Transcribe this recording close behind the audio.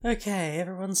Okay,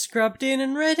 everyone's scrubbed in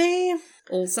and ready?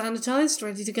 All sanitised,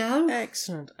 ready to go?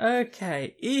 Excellent.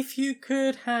 Okay, if you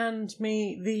could hand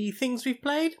me the things we've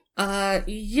played.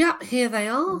 Yeah, here they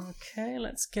are. Okay,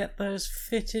 let's get those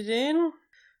fitted in.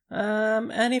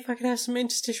 And if I could have some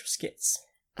interstitial skits.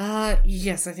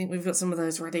 Yes, I think we've got some of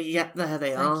those ready. Yep, there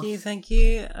they are. Thank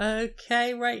you.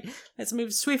 Okay, right, let's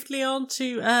move swiftly on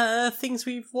to things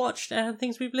we've watched and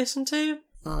things we've listened to.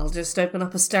 I'll just open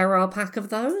up a sterile pack of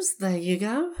those. There you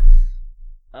go.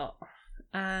 Oh,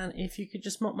 and if you could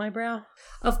just mop my brow.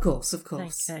 Of course.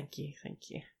 Thank you.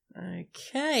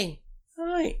 Okay.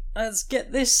 Right, let's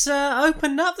get this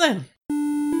opened up then.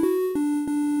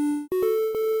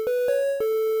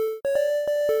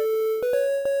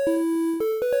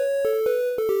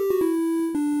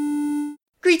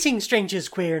 Greetings, strangers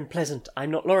queer and pleasant. I'm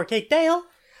not Laura Kate Dale.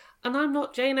 And I'm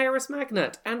not Jane Eris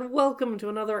Magnet, and welcome to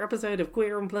another episode of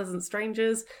Queer and Pleasant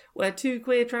Strangers, where two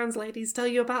queer trans ladies tell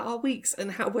you about our weeks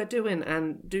and how we're doing,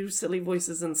 and do silly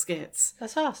voices and skits.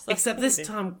 That's us. Except this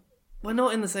time, we're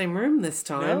not in the same room this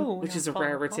time, which is a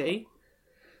rarity.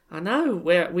 I know,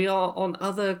 we are on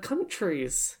other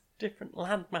countries. Different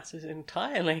land masses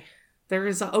entirely. There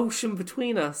is an ocean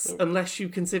between us, unless you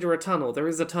consider a tunnel. There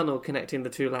is a tunnel connecting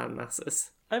the two land masses.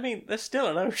 I mean, there's still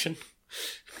an ocean.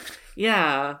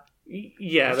 Yeah,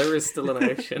 there is still an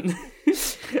ocean.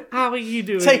 How are you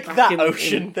doing? Take that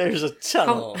ocean, there's a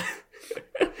tunnel.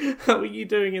 How are you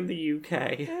doing in the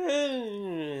UK?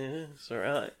 It's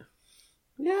alright.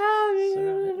 Yeah.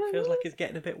 It feels like it's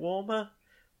getting a bit warmer,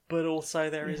 but also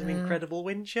there is an incredible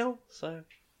wind chill, so...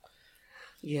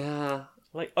 Yeah.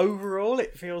 Like, overall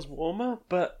it feels warmer,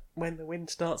 but when the wind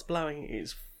starts blowing,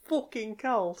 it's fucking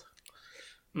cold.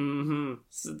 So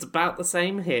it's about the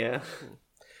same here.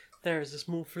 There is a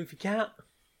small floofy cat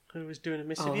who was doing a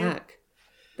missive. Oh, heck.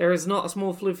 There is not a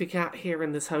small floofy cat here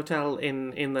in this hotel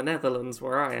in the Netherlands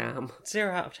where I am.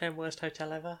 0 out of 10 worst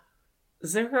hotel ever.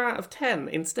 0 out of 10.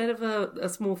 Instead of a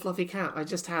small fluffy cat, I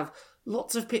just have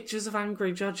lots of pictures of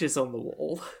angry judges on the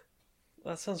wall.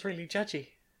 That sounds really judgy.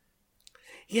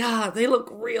 Yeah, they look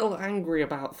real angry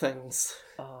about things.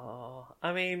 Oh,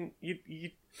 I mean,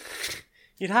 you'd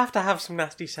have to have some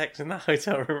nasty sex in that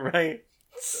hotel room, right?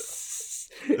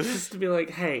 Just to be like,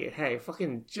 hey,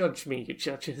 fucking judge me, you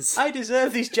judges. I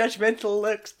deserve these judgmental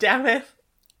looks, damn it.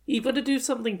 You've got to do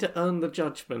something to earn the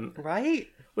judgment. Right?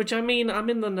 Which, I mean,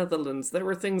 I'm in the Netherlands. There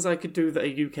are things I could do that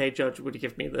a UK judge would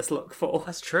give me this look for.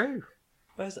 That's true.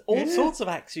 There's all sorts of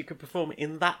acts you could perform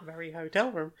in that very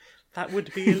hotel room. That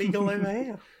would be illegal over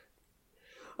here.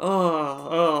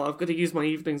 Oh, I've got to use my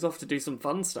evenings off to do some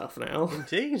fun stuff now.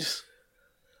 Indeed.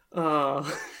 Gonna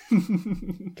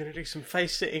do some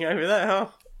face sitting over there.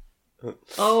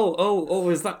 Oh,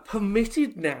 is that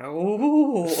permitted now?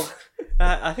 Ooh.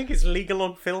 I think it's legal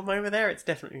on film over there. It's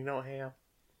definitely not here.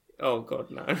 Oh,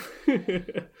 God, no.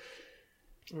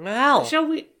 Well,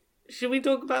 Shall we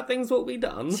talk about things what we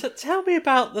done? So tell me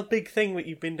about the big thing that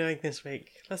you've been doing this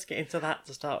week. Let's get into that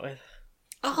to start with.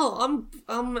 Oh,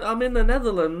 I'm in the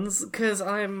Netherlands because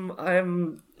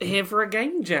I'm here for a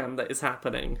game jam that is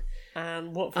happening.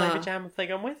 And what flavour jam have they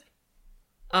gone with?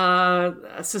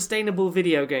 A sustainable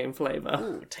video game flavour.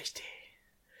 Ooh, tasty.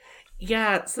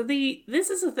 Yeah, so this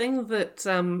is a thing that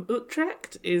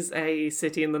Utrecht is a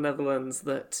city in the Netherlands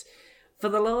that for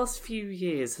the last few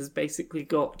years has basically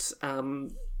got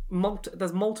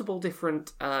there's multiple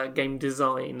different game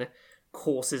design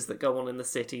courses that go on in the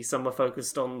city. Some are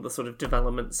focused on the sort of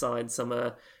development side, some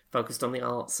are focused on the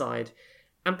art side.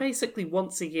 And basically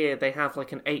once a year they have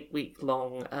like an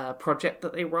 8-week-long project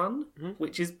that they run,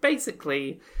 which is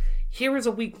basically, here is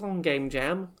a week-long game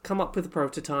jam, come up with a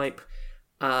prototype,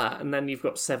 and then you've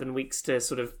got 7 weeks to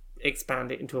sort of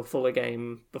expand it into a fuller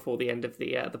game before the end of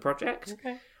the project.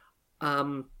 Okay.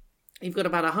 You've got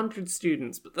about 100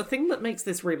 students, but the thing that makes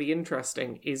this really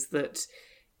interesting is that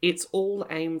it's all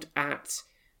aimed at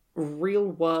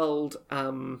real-world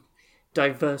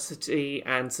diversity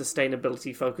and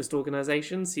sustainability-focused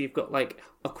organisations. So you've got like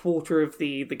a quarter of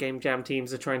the Game Jam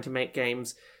teams are trying to make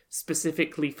games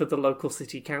specifically for the local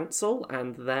city council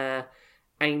and their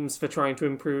aims for trying to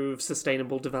improve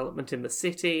sustainable development in the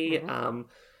city.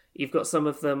 You've got some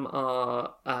of them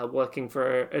are working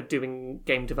for doing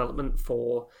game development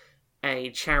for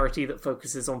a charity that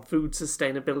focuses on food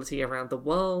sustainability around the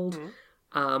world.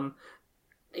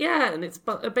 Yeah, and it's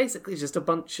basically just a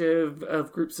bunch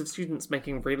of groups of students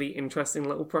making really interesting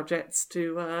little projects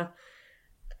to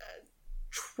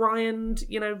try and,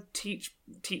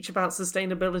 teach about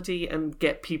sustainability and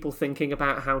get people thinking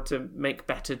about how to make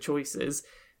better choices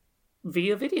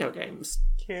via video games.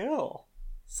 Cool.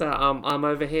 So I'm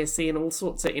over here seeing all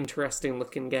sorts of interesting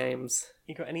looking games.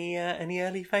 You got any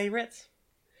early favourites?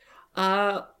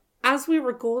 As we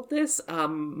record this,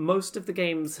 most of the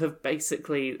games have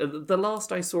basically... The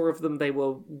last I saw of them, they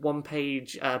were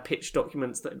one-page pitch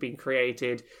documents that had been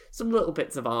created. Some little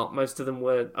bits of art. Most of them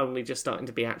were only just starting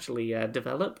to be actually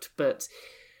developed. But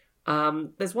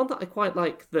there's one that I quite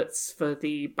like that's for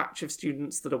the batch of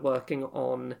students that are working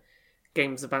on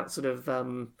games about sort of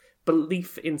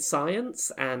belief in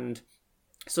science and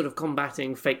sort of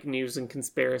combating fake news and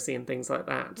conspiracy and things like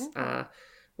that.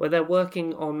 Where they're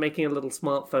working on making a little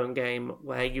smartphone game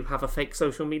where you have a fake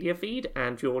social media feed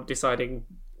and you're deciding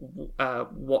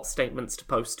what statements to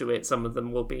post to it. Some of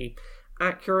them will be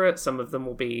accurate, some of them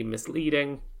will be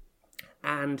misleading.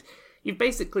 And you've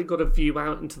basically got a view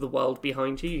out into the world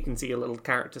behind you. You can see a little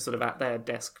character sort of at their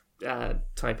desk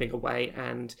typing away,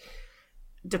 and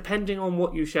depending on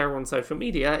what you share on social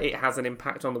media, it has an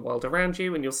impact on the world around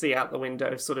you, and you'll see out the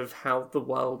window sort of how the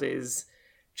world is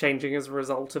changing as a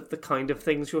result of the kind of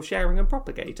things you're sharing and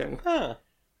propagating. Huh.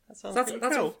 That sounds pretty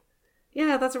cool.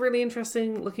 Yeah, that's a really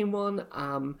interesting looking one.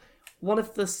 One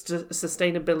of the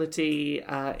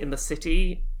sustainability in the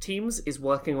city teams is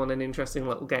working on an interesting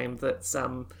little game that's...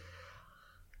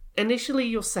 Initially,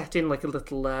 you're set in like a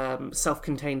little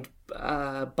self-contained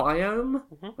biome,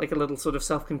 like a little sort of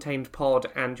self-contained pod,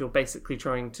 and you're basically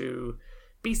trying to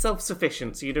be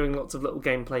self-sufficient. So you're doing lots of little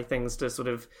gameplay things to sort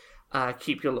of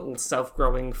keep your little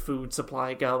self-growing food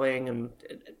supply going, and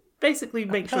basically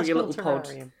make sure your little pod...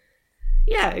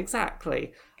 Yeah,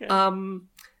 exactly.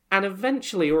 And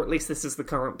eventually, or at least this is the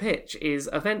current pitch, is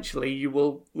eventually you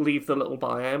will leave the little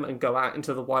biome and go out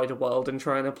into the wider world and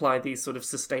try and apply these sort of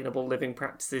sustainable living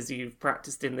practices you've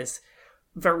practiced in this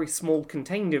very small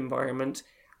contained environment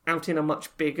out in a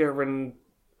much bigger and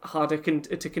harder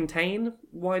to contain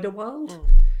wider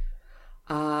world.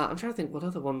 I'm trying to think what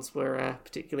other ones were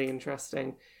particularly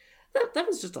interesting. There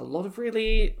was just a lot of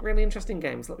really, really interesting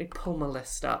games. Let me pull my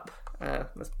list up.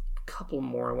 There's a couple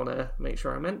more I want to make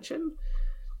sure I mention.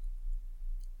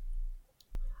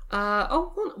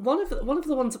 One of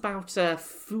the ones about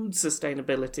food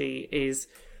sustainability is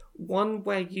one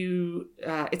where you...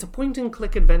 it's a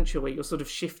point-and-click adventure where you're sort of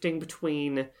shifting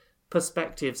between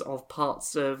perspectives of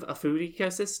parts of a food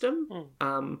ecosystem.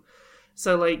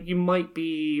 So, like, you might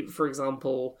be, for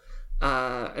example,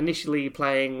 initially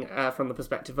playing from the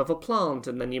perspective of a plant,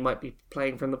 and then you might be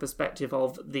playing from the perspective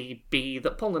of the bee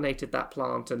that pollinated that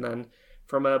plant, and then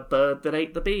from a bird that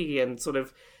ate the bee, and sort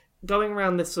of going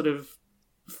around this sort of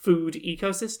food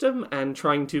ecosystem and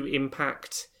trying to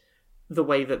impact the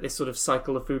way that this sort of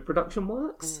cycle of food production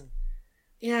works.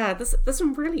 Yeah, there's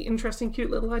some really interesting,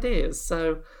 cute little ideas.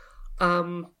 So,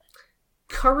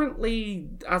 currently,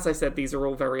 as I said, these are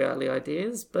all very early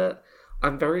ideas, but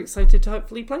I'm very excited to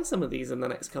hopefully play some of these in the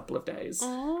next couple of days.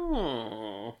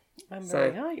 I'm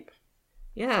very hype.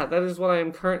 Yeah, that is what I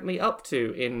am currently up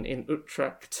to in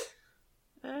Utrecht.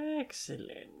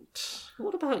 Excellent.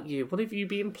 What about you? What have you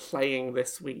been playing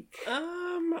this week?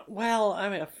 Well, I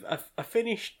mean, I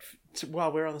finished,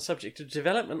 while we're on the subject of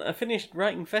development, I finished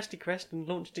writing FestiQuest and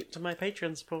launched it to my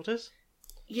Patreon supporters.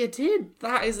 You did?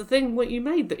 That is the thing what you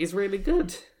made that is really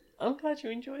good. I'm glad you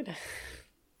enjoyed it.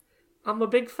 I'm a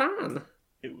big fan.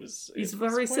 It's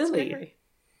very silly. Scary.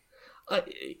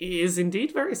 It is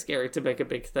indeed very scary to make a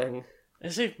big thing.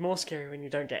 It's even more scary when you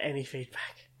don't get any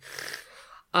feedback.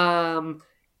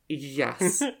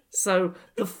 Yes. So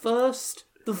the first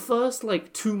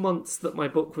like 2 months that my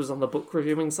book was on the book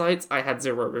reviewing sites, I had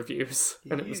 0 reviews,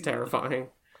 and it was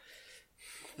terrifying.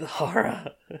 The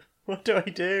horror. What do I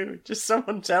do? Just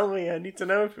someone tell me. I need to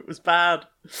know if it was bad.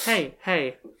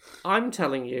 Hey, I'm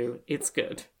telling you, it's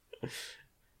good.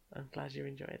 I'm glad you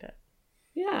enjoyed it.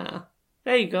 Yeah.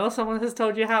 There you go. Someone has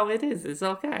told you how it is. It's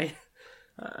okay.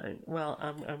 Well,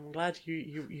 I'm glad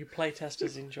you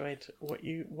playtesters enjoyed what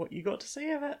you got to see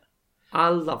of it. I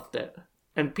loved it.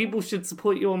 And people should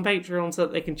support you on Patreon so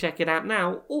that they can check it out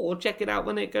now, or check it out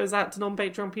when it goes out to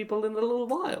non-Patreon people in a little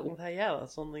while. Well, yeah,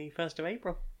 that's on the 1st of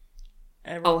April.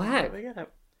 Heck. Well,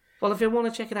 if you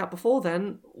want to check it out before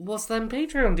then, what's them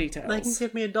Patreon details? They can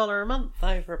give me $1 a month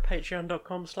over at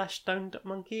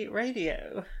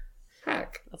patreon.com/stonedmonkeyrradio.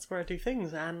 Heck. That's where I do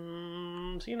things,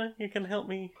 and, you can help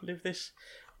me live this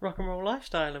rock and roll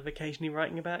lifestyle of occasionally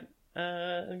writing about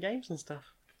games and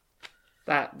stuff.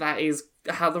 That is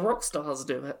how the rock stars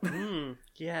do it.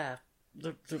 Yeah.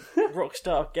 The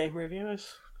rockstar game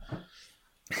reviewers.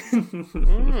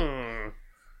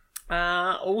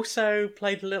 Also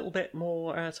played a little bit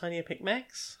more Tiny Epic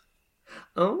Mechs.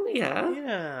 Oh, yeah?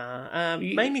 Yeah.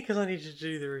 Mainly because I needed to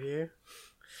do the review.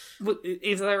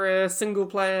 Is there a single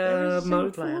player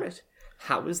mode for it?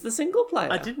 How is the single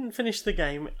player? I didn't finish the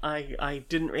game. I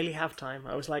didn't really have time.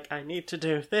 I was like, I need to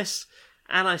do this,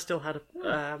 and I still had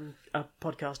a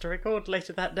podcast to record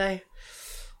later that day.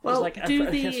 Well, I was like,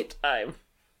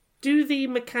 do the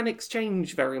mechanics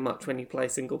change very much when you play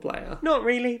single player? Not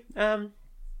really.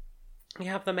 You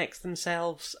have the mechs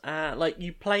themselves. Like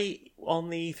you play on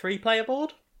the 3-player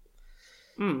board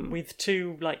with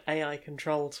 2 like AI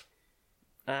controlled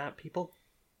people.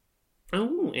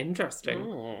 Oh, interesting.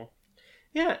 Oh.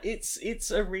 Yeah,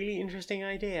 it's a really interesting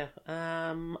idea.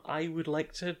 I would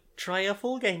like to try a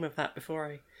full game of that before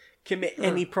I commit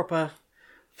any proper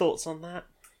thoughts on that.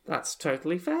 That's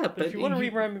totally fair. But if you want to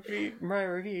read my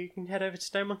review, you can head over to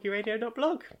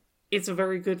stonemonkeyradio.blog. It's a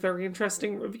very good, very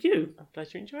interesting review. I'm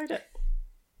glad you enjoyed it.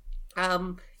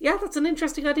 Yeah, that's an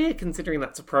interesting idea, considering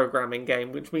that's a programming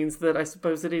game, which means that I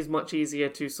suppose it is much easier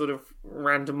to sort of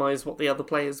randomise what the other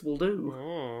players will do.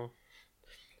 Oh.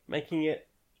 Making it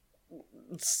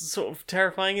sort of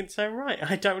terrifying in its own right.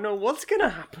 I don't know what's going to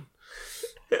happen.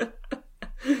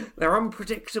 They're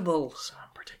unpredictable. So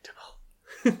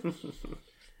unpredictable.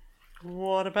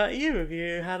 What about you? Have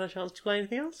you had a chance to play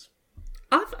anything else?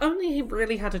 I've only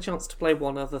really had a chance to play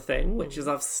one other thing, which is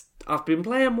I've been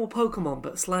playing more Pokemon,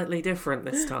 but slightly different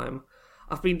this time.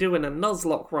 I've been doing a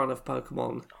Nuzlocke run of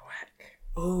Pokemon. Oh, heck.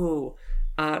 Oh,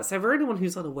 so for anyone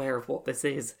who's unaware of what this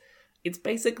is, it's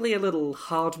basically a little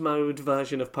hard mode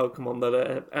version of Pokemon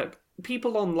that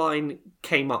people online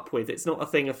came up with. It's not a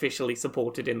thing officially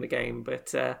supported in the game,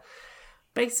 but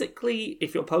basically,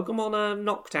 if your Pokemon are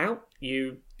knocked out,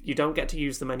 you don't get to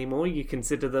use them anymore. You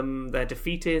consider them, they're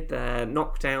defeated, they're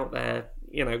knocked out, they're,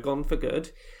 gone for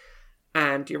good.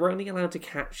 And you're only allowed to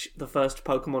catch the first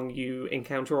Pokemon you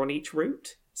encounter on each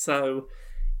route. So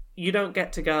you don't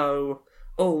get to go,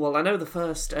 oh, well, I know the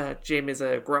first gym is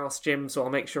a grass gym, so I'll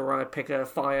make sure I pick a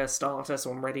fire starter,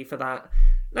 so I'm ready for that.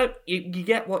 No, you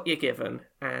get what you're given,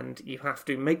 and you have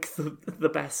to make the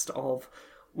best of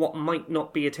what might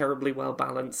not be a terribly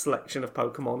well-balanced selection of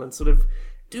Pokemon and sort of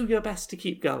do your best to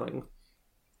keep going.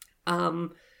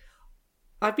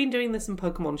 I've been doing this in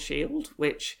Pokemon Shield,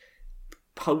 which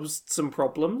posed some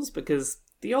problems because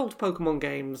the old Pokemon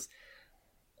games,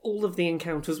 all of the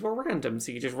encounters were random,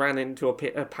 so you just ran into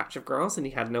a patch of grass and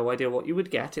you had no idea what you would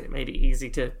get, and it made it easy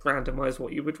to randomise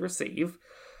what you would receive,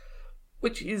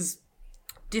 which is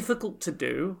difficult to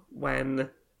do when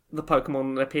the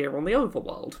Pokemon appear on the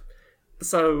overworld.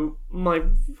 So my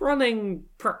running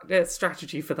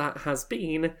strategy for that has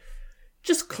been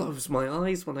just close my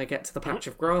eyes when I get to the patch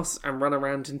of grass and run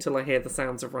around until I hear the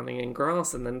sounds of running in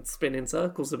grass, and then spin in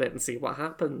circles a bit and see what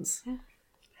happens.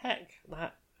 Heck,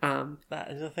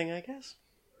 that is a thing, I guess.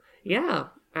 Yeah,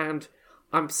 and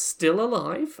I'm still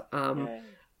alive.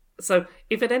 So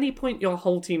if at any point your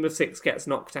whole team of 6 gets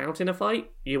knocked out in a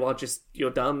fight, you're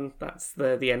done. That's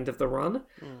the end of the run.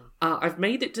 I've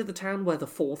made it to the town where the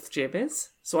 4th gym is,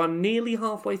 so I'm nearly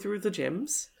halfway through the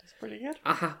gyms. That's pretty good.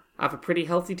 I have a pretty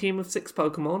healthy team of 6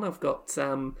 Pokemon.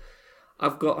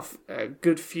 I've got a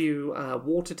good few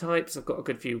water types. I've got a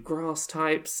good few grass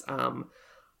types.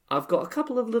 I've got a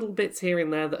couple of little bits here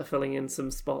and there that are filling in some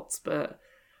spots, but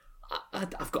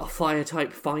I've got a fire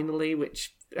type finally,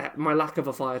 which my lack of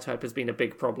a fire type has been a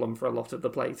big problem for a lot of the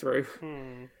playthrough.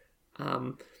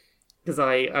 Because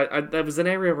there was an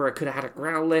area where I could have had a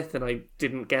Growlithe and I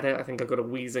didn't get it. I think I got a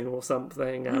Weezing or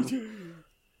something.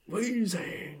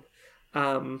 Weezing.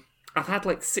 I've had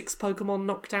like 6 Pokemon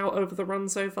knocked out over the run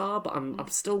so far, but I'm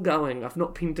still going. I've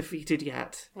not been defeated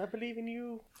yet. I believe in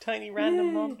you, tiny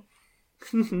random mon.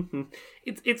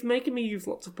 It's making me use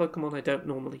lots of Pokemon I don't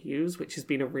normally use, which has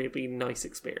been a really nice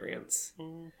experience.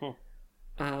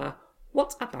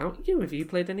 What about you? Have you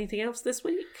played anything else this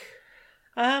week?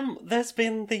 There's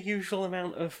been the usual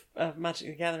amount of Magic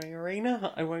the Gathering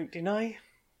Arena, I won't deny.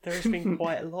 There has been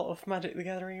quite a lot of Magic the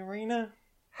Gathering Arena.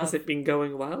 Has it been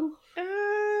going well?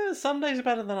 Some days are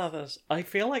better than others. I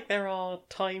feel like there are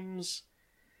times...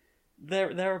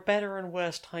 There are better and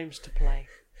worse times to play.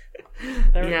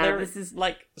 This is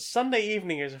like Sunday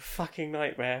evening is a fucking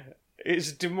nightmare.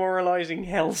 It's a demoralising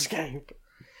hellscape.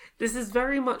 This is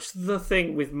very much the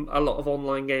thing with a lot of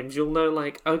online games. You'll know,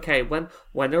 like, okay, when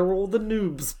are all the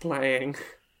noobs playing,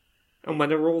 and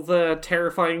when are all the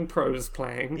terrifying pros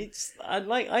playing? It's I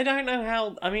don't know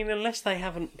how. I mean, unless they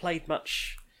haven't played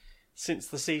much since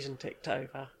the season ticked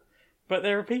over. But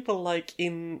there are people like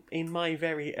in my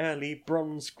very early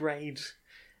bronze grade,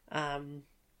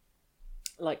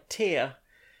 like tier,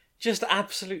 just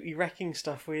absolutely wrecking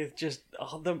stuff with just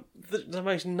the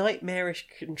most nightmarish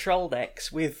control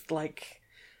decks with like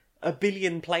 1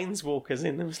 billion planeswalkers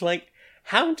in them. It's like,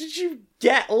 how did you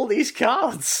get all these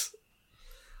cards?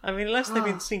 I mean, unless they've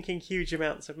been sinking huge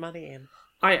amounts of money in.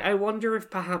 I wonder if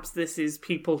perhaps this is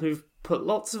people who've put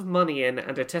lots of money in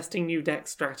and are testing new deck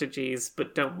strategies,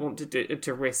 but don't want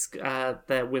to risk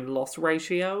their win-loss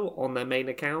ratio on their main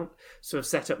account, so have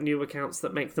set up new accounts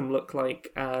that make them look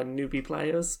like newbie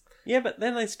players. Yeah, but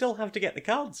then they still have to get the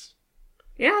cards.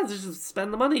 Yeah, just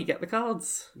spend the money, get the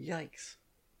cards. Yikes.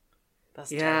 That's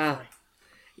terrifying.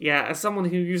 Yeah, as someone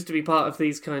who used to be part of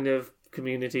these kind of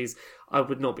communities, I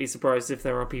would not be surprised if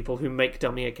there are people who make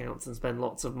dummy accounts and spend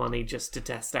lots of money just to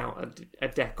test out a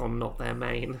deck on not their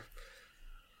main.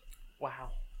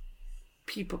 Wow.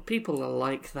 People are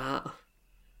like that.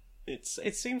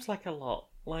 It seems like a lot.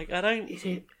 Like, I don't...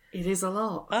 It is a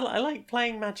lot. I like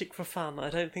playing Magic for fun. I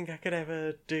don't think I could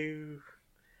ever do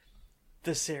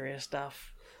the serious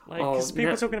stuff. Like, because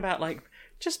people are talking about, like,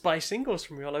 just buy singles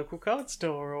from your local card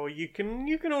store, or you can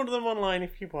order them online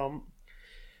if you want.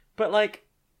 But, like,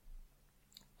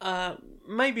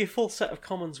 maybe a full set of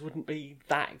commons wouldn't be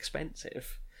that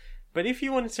expensive. But if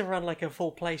you wanted to run, like, a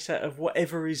full playset of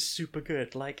whatever is super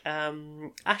good, like,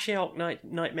 Ashiok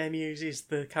Nightmare Muse is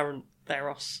the current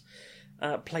Theros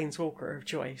Planeswalker of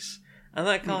choice. And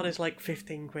that card is, like,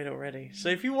 15 quid already. So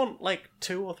if you want, like,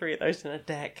 2 or 3 of those in a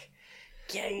deck,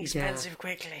 getting expensive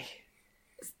quickly.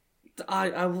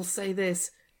 I will say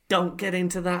this. Don't get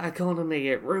into that economy.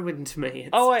 It ruined me.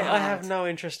 I have no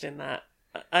interest in that.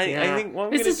 I think what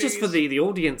I'm this is just for the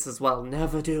audience as well.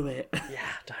 Never do it.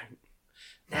 Yeah, don't.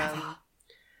 Never.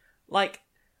 Like,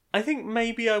 I think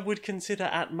maybe I would consider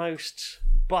at most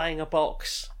buying a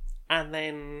box, and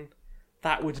then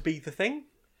that would be the thing.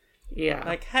 Yeah.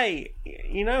 Like, hey,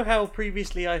 you know how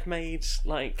previously I've made,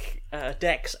 like,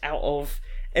 decks out of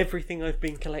everything I've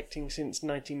been collecting since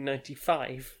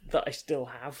 1995 that I still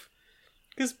have?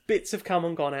 Because bits have come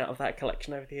and gone out of that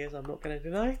collection over the years, I'm not going to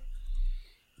deny.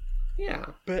 Yeah.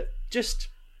 But just,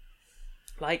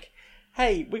 like,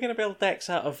 hey, we're going to build decks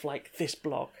out of, like, this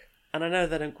block. And I know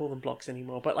they don't call them blocks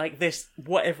anymore, but, like, this,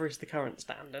 whatever is the current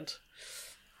standard.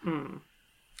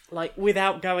 Like,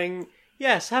 without going,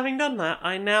 yes, having done that,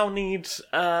 I now need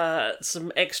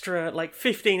some extra, like,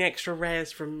 15 extra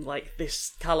rares from, like,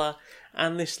 this colour,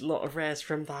 and this lot of rares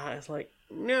from that. It's like,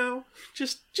 no,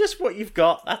 just what you've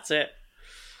got, that's it.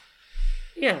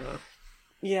 Yeah.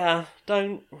 Yeah,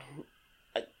 don't...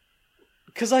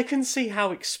 Because I can see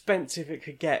how expensive it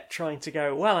could get trying to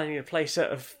go, well, I need a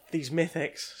playset of these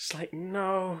mythics. It's like,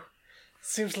 no.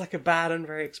 Seems like a bad and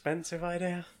very expensive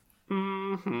idea.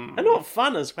 Mm-hmm. And not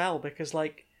fun as well, because,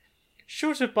 like,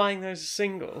 short of buying those as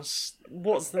singles,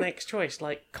 what's the next choice?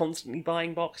 Like, constantly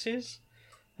buying boxes?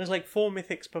 There's, like, 4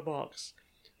 mythics per box.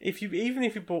 Even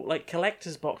if you bought, like,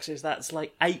 collector's boxes, that's,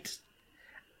 like, 8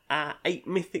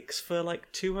 mythics for,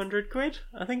 like, 200 quid,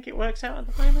 I think it works out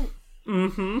at the moment.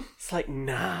 Mm-hmm. It's like,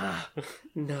 nah.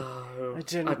 No. I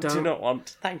do not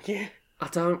want. Thank you. I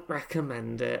don't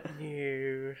recommend it.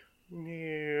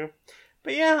 No.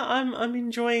 But yeah, I'm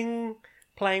enjoying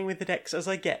playing with the decks as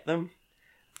I get them.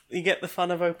 You get the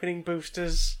fun of opening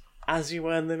boosters as you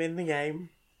earn them in the game.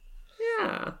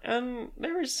 Yeah. And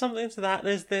there is something to that.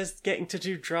 There's getting to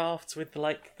do drafts with,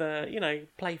 like,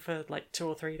 play for, like, 2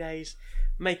 or 3 days,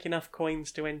 make enough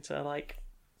coins to enter, like,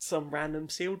 some random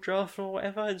sealed draft or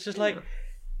whatever. It's just like,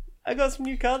 I got some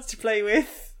new cards to play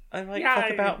with. I might fuck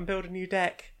about and build a new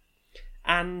deck.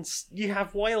 And you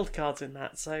have wild cards in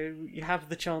that, so you have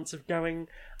the chance of going,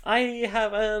 I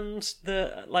have earned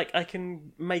I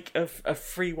can make a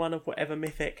free one of whatever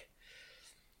mythic.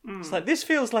 It's like, this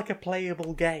feels like a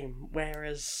playable game,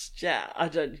 whereas,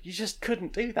 you just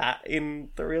couldn't do that in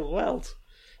the real world.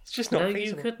 It's just not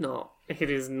feasible. You could not.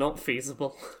 It is not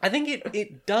feasible. I think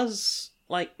it does,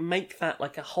 like, make that,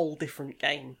 like, a whole different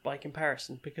game by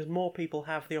comparison, because more people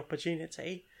have the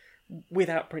opportunity,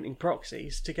 without printing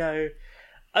proxies, to go,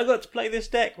 I got to play this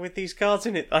deck with these cards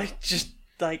in it. I just,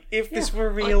 like, if this were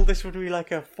real, this would be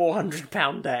like a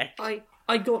 £400 deck.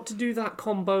 I got to do that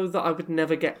combo that I would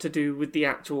never get to do with the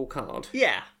actual card.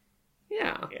 Yeah.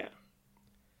 Yeah.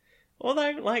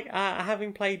 Although, like,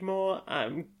 having played more,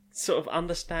 sort of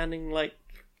understanding, like,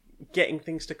 getting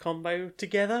things to combo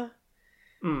together.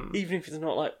 Even if it's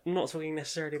not, like, I'm not talking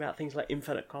necessarily about things like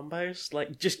infinite combos,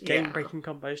 like, just game-breaking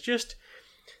combos. Just,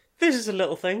 this is a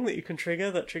little thing that you can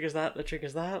trigger, that triggers that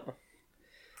triggers that.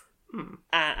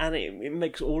 And it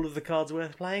makes all of the cards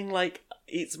worth playing. Like,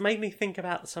 it's made me think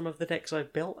about some of the decks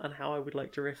I've built and how I would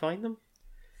like to refine them.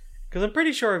 Because I'm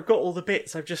pretty sure I've got all the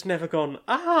bits, I've just never gone,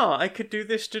 I could do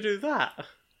this to do that.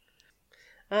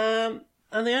 And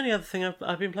the only other thing,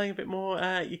 I've been playing a bit more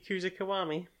Yakuza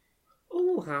Kiwami.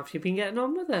 Oh, how have you been getting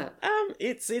on with it?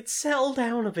 It's settled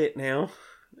down a bit now.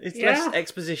 It's less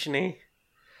exposition-y.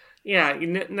 Yeah,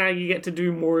 now you get to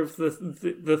do more of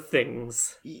the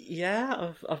things.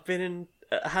 Yeah, I've been in,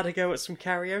 had a go at some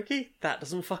karaoke. That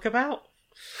doesn't fuck about.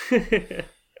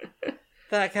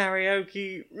 That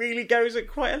karaoke really goes at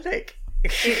quite a lick.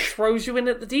 It throws you in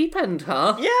at the deep end,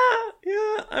 huh?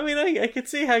 Yeah. I mean, I could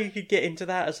see how you could get into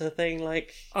that as a thing,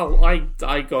 like... Oh,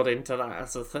 I got into that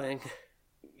as a thing.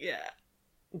 Yeah.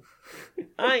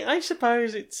 I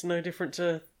suppose it's no different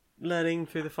to learning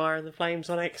through the fire and the flames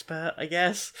on Expert, I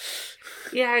guess.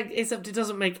 Yeah, except it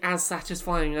doesn't make as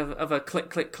satisfying of a click,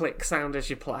 click, click sound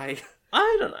as you play.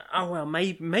 I don't know. Oh, well,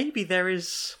 maybe there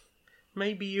is...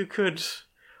 Maybe you could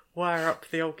wire up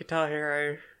the old Guitar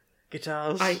Hero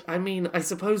guitars. I mean, I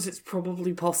suppose it's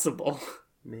probably possible.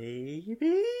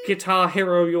 Maybe? Guitar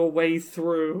Hero your way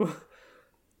through.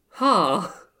 Huh.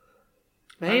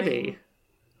 Maybe.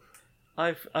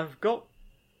 I mean, I've got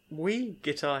Wii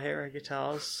Guitar Hero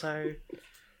guitars, so...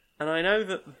 And I know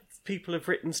that people have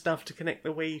written stuff to connect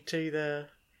the Wii to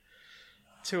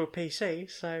a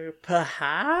PC, so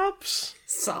perhaps...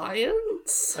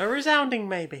 Science? A resounding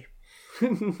maybe.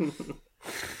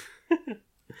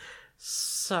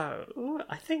 So,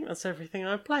 I think that's everything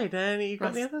I played. You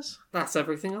got any others? That's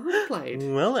everything I played.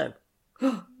 Well then,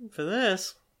 for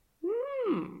this.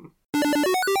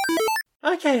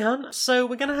 Okay, hun. So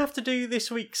we're gonna have to do this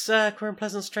week's Queer and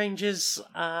Pleasant Strangers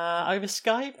over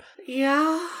Skype.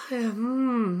 Yeah.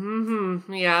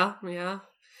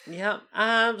 Yeah.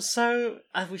 So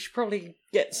we should probably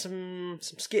get some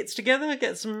skits together.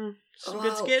 Get some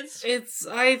good skits.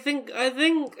 I think this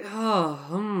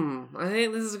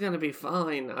is gonna be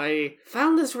fine. I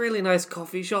found this really nice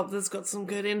coffee shop that's got some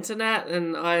good internet,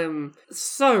 and I am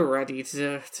so ready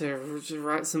to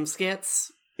write some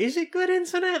skits. Is it good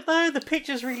internet though? The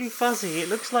picture's really fuzzy. It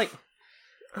looks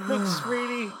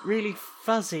really, really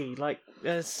fuzzy. Like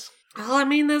there's... Well, I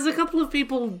mean, there's a couple of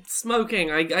people smoking.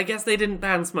 I guess they didn't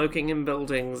ban smoking in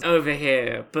buildings over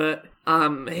here, but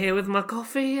I'm here with my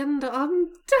coffee, and I'm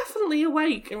definitely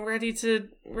awake and ready to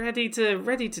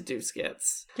do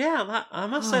skits. Yeah, I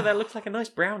must say that looks like a nice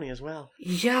brownie as well.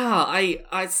 Yeah,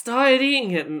 I started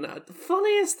eating it, and the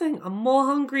funniest thing, I'm more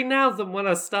hungry now than when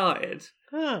I started.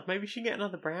 Oh, maybe you should get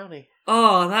another brownie.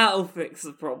 Oh, that'll fix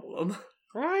the problem.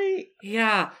 Right?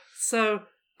 Yeah. So,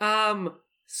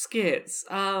 skits.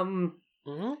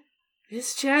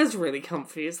 This chair's really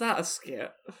comfy. Is that a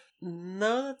skit?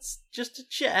 No, that's just a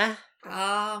chair.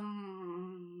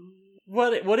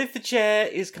 What if the chair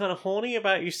is kind of horny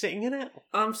about you sitting in it?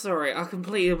 I'm sorry, I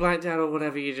completely blanked out on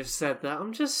whatever you just said there.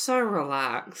 I'm just so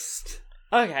relaxed.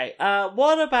 Okay,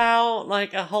 what about,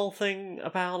 like, a whole thing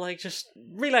about, like, just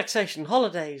relaxation,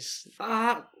 holidays?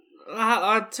 I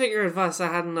took your advice,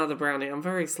 I had another brownie. I'm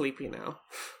very sleepy now.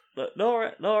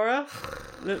 Laura?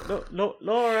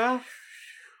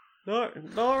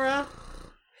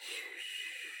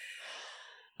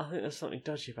 I think there's something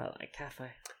dodgy about that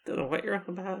cafe. Don't know what you're on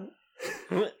about.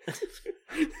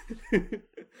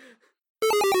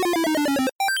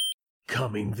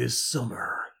 Coming this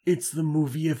summer, it's the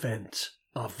movie event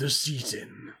of the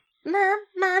season. Mum,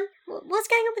 what's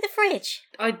going on with the fridge?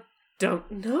 I don't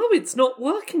know, it's not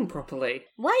working properly.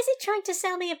 Why is it trying to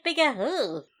sell me a bigger...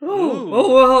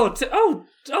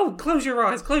 Close your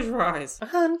eyes.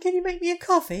 Hun, can you make me a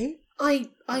coffee?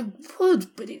 I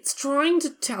would, but it's trying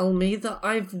to tell me that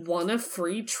I've won a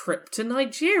free trip to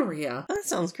Nigeria. That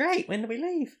sounds great. When do we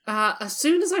leave? As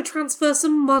soon as I transfer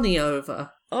some money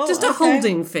over. Oh, just a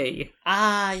holding fee.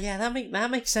 Yeah,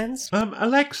 that makes sense.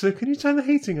 Alexa, can you turn the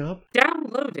heating up?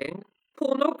 Downloading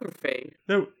pornography.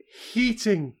 No,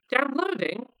 heating.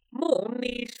 Downloading more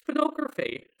niche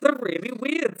pornography. The really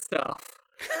weird stuff.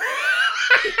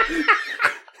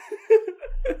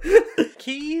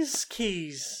 Keys.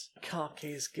 Car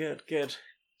keys, good.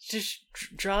 Just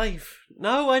drive.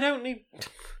 No, I don't need...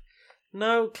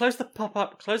 No, close the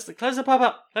pop-up. Close the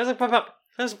pop-up.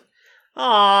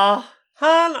 Aww.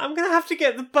 Han, I'm gonna have to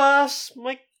get the bus.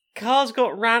 My car's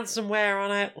got ransomware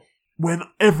on it. When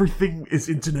everything is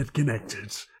internet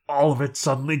connected, all of it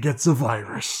suddenly gets a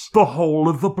virus. The whole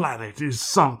of the planet is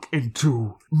sunk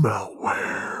into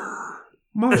malware.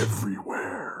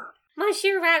 Everywhere. My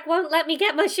shoe rack won't let me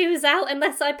get my shoes out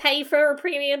unless I pay for a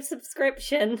premium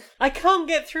subscription. I can't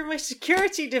get through my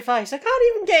security device. I can't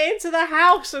even get into the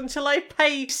house until I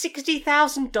pay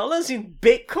 $60,000 in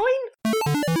Bitcoin.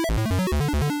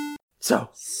 So,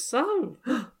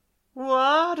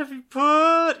 what have you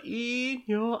put in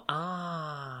your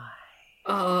eye?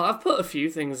 I've put a few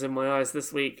things in my eyes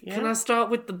this week. Yeah? Can I start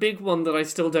with the big one that I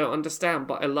still don't understand,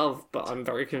 but I love, but I'm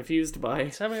very confused by?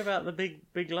 Tell me about the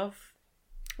big love.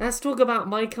 Let's talk about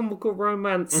My Chemical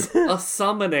Romance, A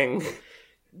Summoning.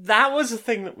 That was a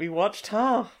thing that we watched,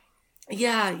 huh?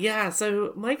 Yeah.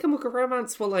 So My Chemical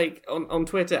Romance were like on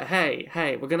Twitter,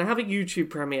 hey, we're gonna have a YouTube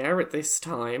premiere at this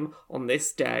time on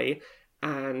this day,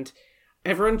 and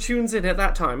everyone tunes in at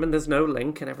that time, and there's no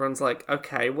link, and everyone's like,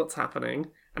 okay, what's happening?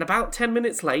 And about 10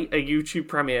 minutes late, a YouTube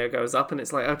premiere goes up, and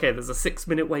it's like, okay, there's a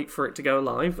 6-minute wait for it to go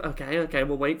live. Okay,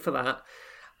 we'll wait for that.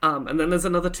 And then there's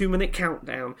another 2-minute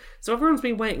countdown. So everyone's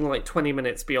been waiting like 20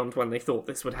 minutes beyond when they thought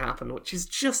this would happen, which is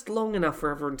just long enough for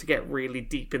everyone to get really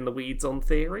deep in the weeds on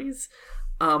theories.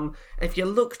 If you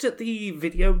looked at the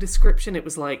video description, it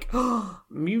was like,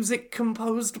 music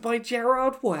composed by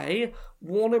Gerard Way,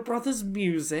 Warner Brothers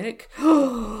Music,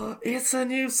 it's a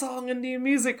new song and new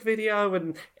music video,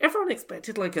 and everyone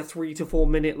expected like a 3 to 4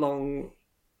 minute long,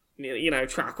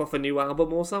 track off a new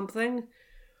album or something.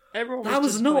 Everyone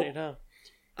was disappointed, huh?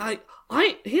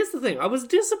 Here's the thing, I was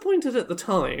disappointed at the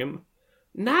time.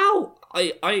 Now,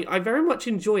 I very much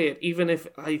enjoy it, even if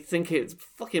I think it's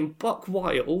fucking buck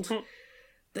wild.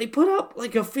 They put up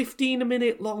like a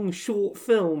 15-minute long short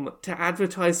film to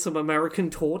advertise some American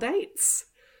tour dates.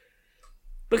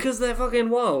 Because they're fucking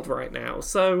wild right now.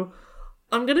 So,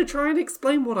 I'm gonna try and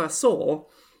explain what I saw.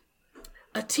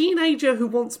 A teenager who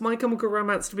wants My Chemical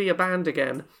Romance to be a band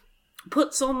again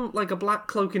puts on like a black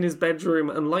cloak in his bedroom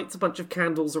and lights a bunch of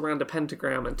candles around a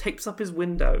pentagram and tapes up his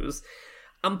windows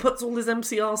and puts all his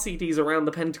MCR CDs around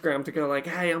the pentagram to go like,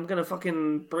 hey, I'm gonna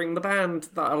fucking bring the band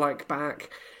that I like back.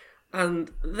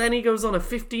 And then he goes on a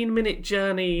 15-minute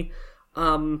journey.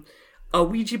 A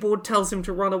Ouija board tells him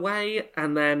to run away,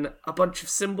 and then a bunch of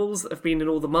symbols that have been in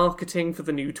all the marketing for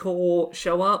the new tour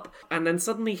show up, and then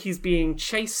suddenly he's being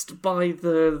chased by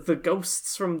the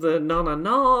ghosts from the Na Na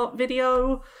Na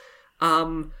video.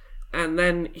 And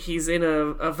then he's in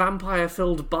a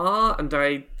vampire-filled bar, and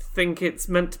I think it's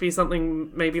meant to be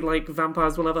something maybe like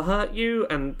Vampires Will Never Hurt You,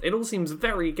 and it all seems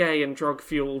very gay and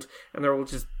drug-fueled, and they're all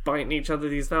just biting each other,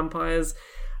 these vampires.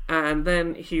 And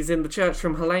then he's in the church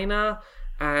from Helena,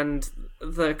 and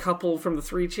the couple from the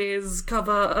Three Cheers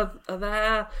cover are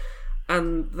there,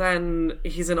 and then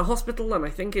he's in a hospital, and I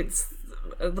think it's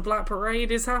the Black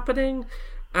Parade is happening.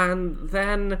 And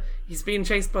then he's being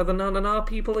chased by the Na Na Na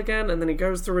people again, and then he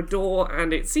goes through a door,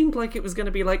 and it seemed like it was going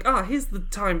to be like, here's the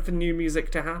time for new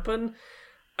music to happen.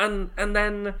 And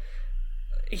then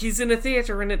he's in a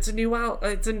theatre, and it's a new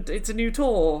it's a new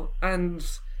tour, and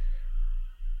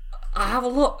I have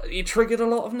it triggered a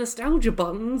lot of nostalgia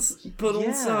buttons, but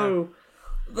also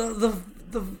the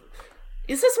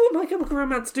is this what My Chemical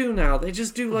Romance do now? They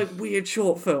just do like weird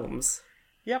short films.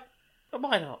 Yep, but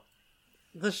why not?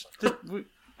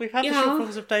 We've had the short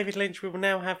films of David Lynch, we will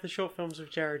now have the short films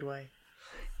of Gerard Way.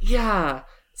 Yeah,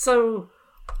 so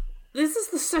this is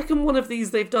the second one of these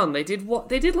they've done. They did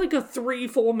like a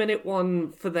 3-4 minute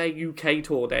one for their UK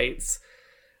tour dates.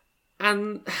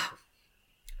 And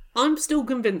I'm still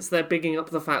convinced they're bigging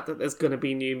up the fact that there's going to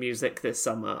be new music this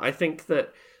summer. I think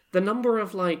that the number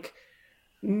of like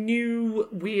new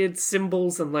weird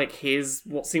symbols and like here's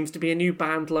what seems to be a new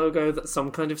band logo that's some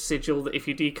kind of sigil that if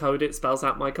you decode it spells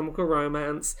out My Chemical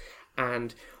Romance,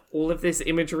 and all of this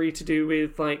imagery to do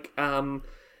with like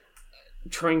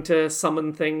trying to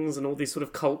summon things and all these sort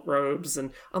of cult robes,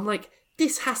 and I'm like,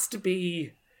 this has to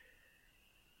be,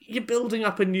 you're building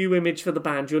up a new image for the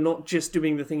band. You're not just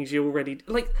doing the things you already...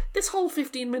 Like, this whole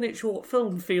 15-minute short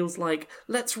film feels like,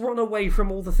 let's run away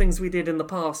from all the things we did in the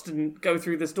past and go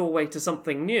through this doorway to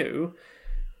something new.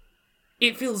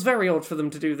 It feels very odd for them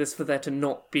to do this, for there to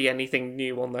not be anything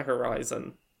new on the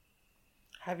horizon.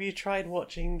 Have you tried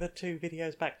watching the two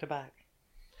videos back to back?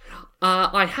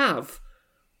 I have.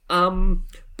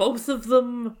 Both of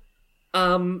them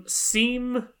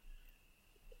seem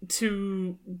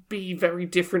to be very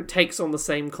different takes on the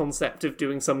same concept of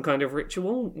doing some kind of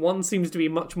ritual. One seems to be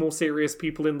much more serious,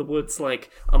 people in the woods, like,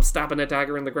 I'm stabbing a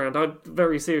dagger in the ground, I'm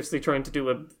very seriously trying to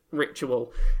do a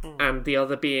ritual. And the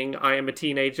other being, I am a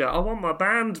teenager, I want my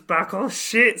band back, oh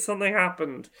shit, something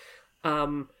happened.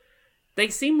 They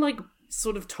seem like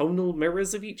sort of tonal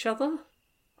mirrors of each other.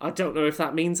 I don't know if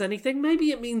that means anything, maybe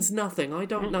it means nothing, I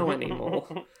don't know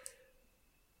anymore.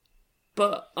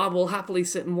 But I will happily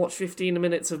sit and watch 15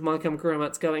 minutes of My Chemical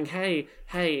Romance going, hey,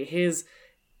 here's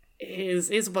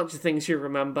a bunch of things you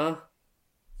remember.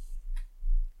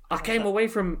 I came away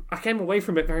from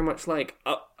it very much like,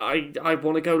 I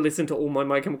want to go listen to all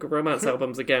my Chemical Romance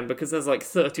albums again, because there's like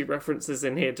 30 references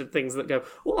in here to things that go,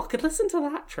 I could listen to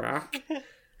that track.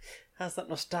 Has that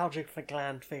nostalgic for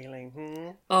gland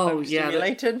feeling, Oh, yeah.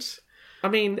 Stimulated? I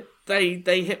mean,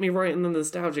 they hit me right in the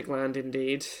nostalgic land,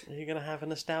 indeed. Are you going to have a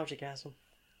nostalgic-asm?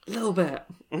 A little bit.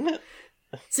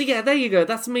 So yeah, there you go.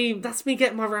 That's me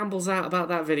getting my rambles out about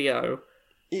that video.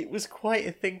 It was quite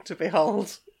a thing to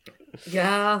behold.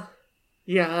 Yeah.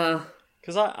 Yeah.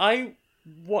 Because I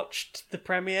watched the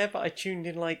premiere, but I tuned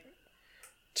in like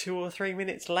 2 or 3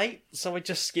 minutes late, so I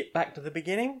just skipped back to the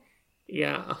beginning.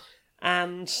 Yeah.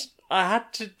 And I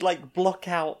had to like block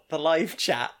out the live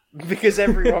chat because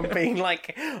everyone being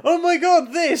like, "Oh my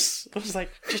god, this!" I was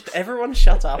like, "Just everyone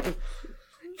shut up."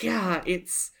 Yeah,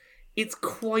 it's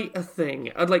quite a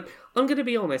thing. I'm gonna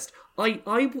be honest.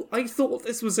 I thought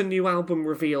this was a new album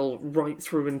reveal right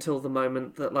through until the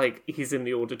moment that like he's in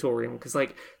the auditorium, because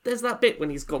like there's that bit when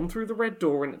he's gone through the red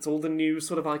door and it's all the new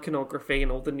sort of iconography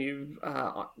and all the new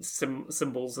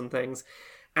symbols and things,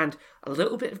 and a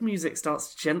little bit of music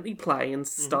starts to gently play and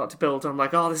start to build. I'm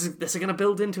like, oh, this is going to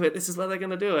build into it. This is where they're going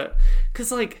to do it,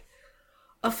 because like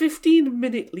a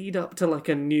 15-minute lead up to like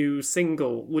a new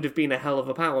single would have been a hell of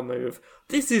a power move.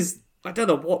 This is, I don't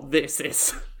know what this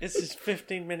is. This is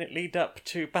 15-minute lead up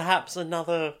to perhaps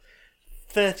another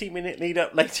 30-minute lead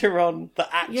up later on that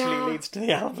actually leads to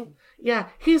the album. Yeah,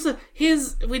 we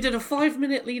did a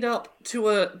 5-minute lead up to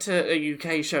a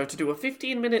UK show, to do a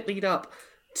 15-minute lead up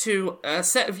to a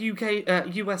set of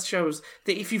US shows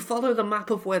that if you follow the map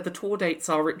of where the tour dates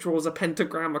are, it draws a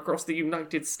pentagram across the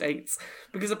United States.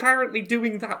 Because apparently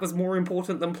doing that was more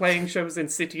important than playing shows in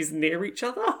cities near each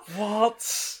other.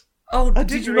 What? Oh,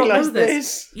 did you not know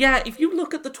this? Yeah, if you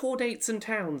look at the tour dates and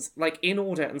towns, like, in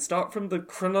order, and start from the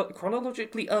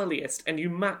chronologically earliest, and you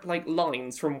map, like,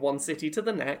 lines from one city to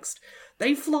the next,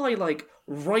 they fly, like,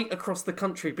 right across the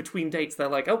country between dates. They're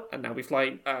like, oh, and now we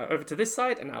fly over to this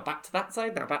side, and now back to that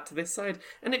side, now back to this side,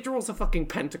 and it draws a fucking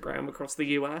pentagram across the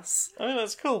US. I mean,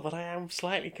 that's cool, but I am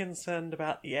slightly concerned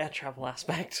about the air travel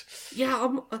aspect. Yeah,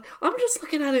 I'm just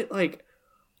looking at it like,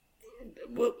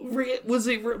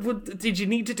 did you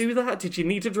need to do that? Did you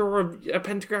need to draw a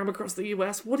pentagram across the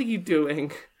US? What are you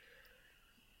doing?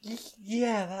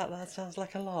 Yeah, that sounds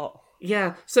like a lot.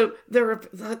 Yeah, so there are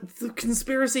the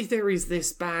conspiracy theories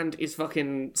this band is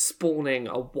fucking spawning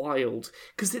are wild.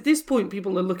 Because at this point,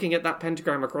 people are looking at that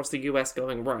pentagram across the US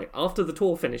going, right, after the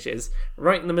tour finishes,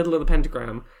 right in the middle of the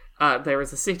pentagram, there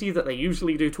is a city that they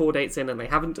usually do tour dates in and they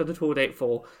haven't done a tour date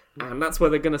for, and that's where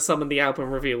they're going to summon the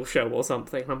album reveal show or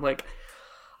something. I'm like,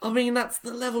 I mean, that's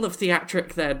the level of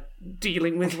theatric they're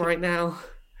dealing with right now.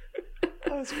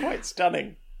 That's quite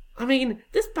stunning. I mean,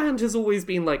 this band has always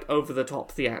been, like,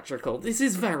 over-the-top theatrical. This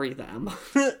is very them.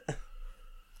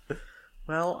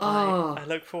 Well, I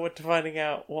look forward to finding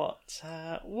out what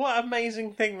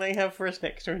amazing thing they have for us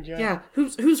next to enjoy. Yeah,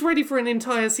 who's ready for an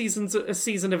entire season of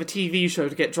a TV show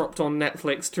to get dropped on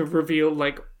Netflix to reveal,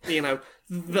 like, you know,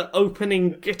 the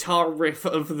opening guitar riff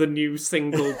of the new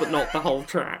single, but not the whole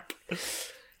track.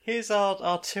 Here's our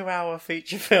 2-hour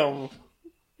feature film.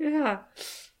 Yeah.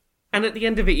 And at the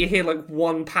end of it, you hear, like,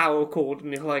 one power chord,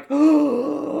 and you're like,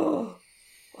 oh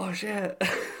shit.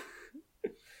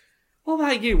 What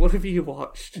about you? What have you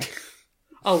watched?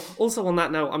 Oh, also on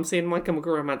that note, I'm seeing My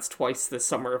Chemical Romance twice this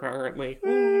summer, apparently.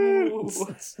 Ooh.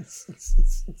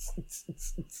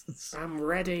 I'm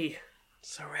ready.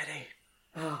 So ready.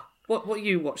 What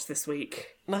you watched this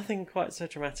week? Nothing quite so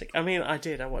dramatic. I mean, I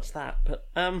watched that, but,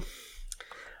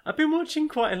 I've been watching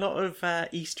quite a lot of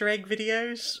Easter egg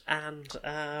videos and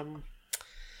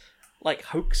like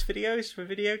hoax videos for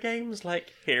video games.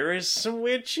 Like, here is some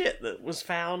weird shit that was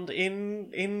found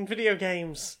in video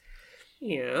games.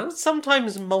 Yeah.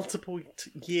 Sometimes multiple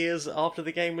years after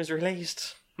the game was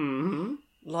released. Mm-hmm.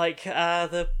 Like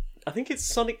I think it's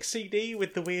Sonic CD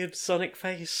with the weird Sonic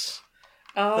face.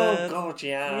 Oh god,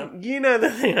 yeah. You know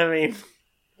the thing I mean.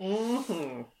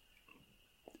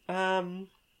 Mm-hmm.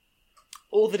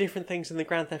 All the different things in the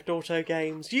Grand Theft Auto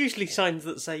games, usually signs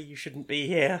that say you shouldn't be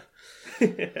here.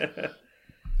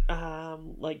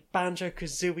 Like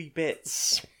Banjo-Kazooie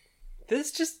bits.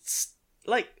 There's just,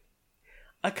 like,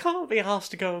 I can't be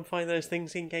asked to go and find those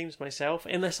things in games myself,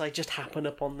 unless I just happen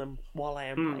upon them while I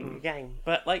am playing the game.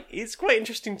 But, like, it's quite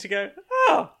interesting to go,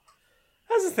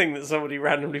 that's a thing that somebody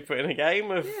randomly put in a game.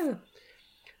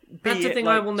 That's a thing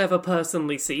I will never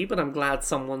personally see, but I'm glad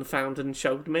someone found and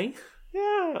showed me.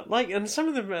 Yeah, like, and some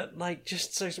of them are, like,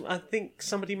 just so... I think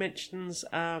somebody mentions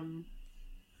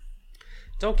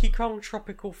Donkey Kong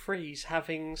Tropical Freeze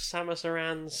having Samus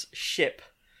Aran's ship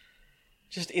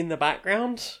just in the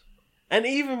background. And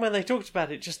even when they talked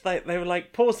about it, just they were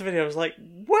like, pause the video, I was like,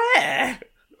 where?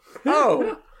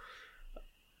 Oh.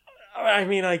 I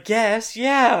mean, I guess,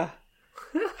 yeah.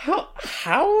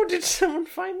 How did someone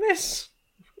find this?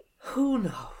 Who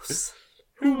knows?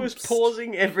 Who was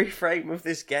pausing every frame of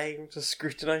this game to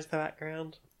scrutinise the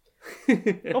background?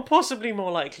 Or possibly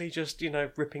more likely just,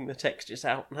 ripping the textures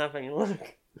out and having a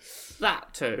look.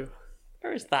 That too.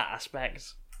 There is that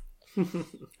aspect.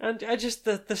 And I just,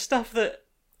 the stuff that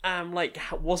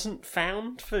wasn't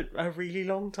found for a really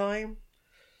long time.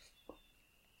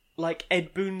 Like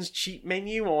Ed Boon's cheat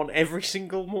menu on every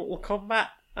single Mortal Kombat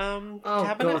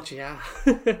cabinet. God, yeah.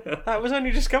 That was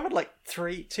only discovered like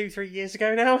 3 years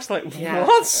ago now. It's like,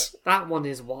 what? That one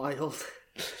is wild.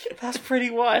 That's pretty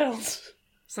wild.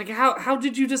 It's like, how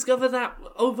did you discover that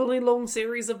overly long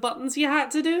series of buttons you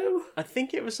had to do? I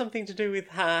think it was something to do with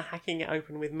hacking it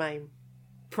open with MAME.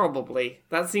 Probably.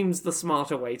 That seems the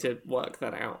smarter way to work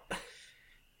that out.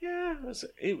 Yeah,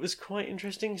 it was quite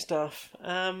interesting stuff.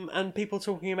 And people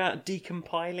talking about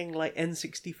decompiling like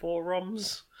N64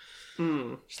 ROMs.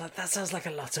 It's like, that sounds like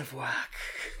a lot of work.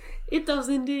 It does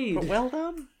indeed. But well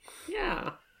done.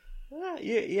 Yeah.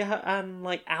 Yeah, and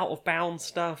like Out of Bounds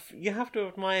stuff. You have to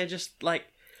admire just like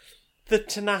the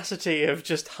tenacity of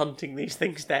just hunting these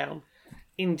things down.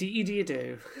 Indeed you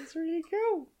do. It's really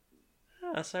cool.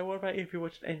 So what about you? Have you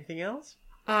watched anything else?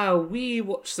 We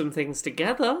watched some things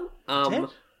together.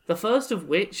 The first of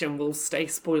which, and we'll stay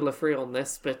spoiler free on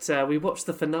this, but we watched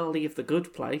the finale of The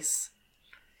Good Place.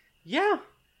 Yeah.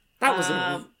 That was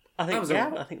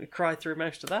I think we cried through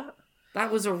most of that.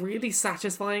 That was a really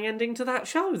satisfying ending to that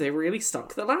show. They really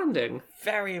stuck the landing.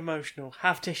 Very emotional.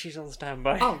 Have tissues on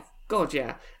standby. Oh God,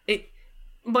 yeah.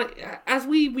 As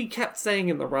we kept saying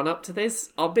in the run up to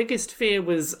this, our biggest fear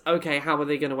was, okay, how are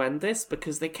they going to end this?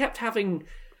 Because they kept having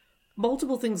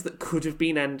multiple things that could have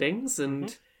been endings,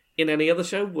 and in any other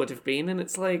show would have been, and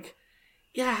it's like,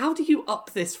 yeah, how do you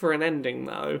up this for an ending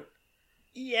though?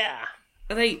 Yeah.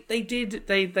 They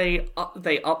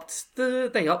upped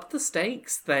the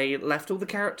stakes. They left all the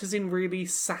characters in really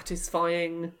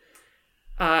satisfying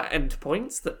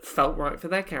endpoints that felt right for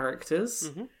their characters.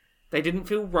 Mm-hmm. They didn't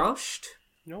feel rushed.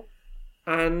 Nope.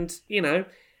 And,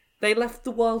 they left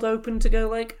the world open to go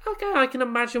like, okay, I can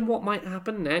imagine what might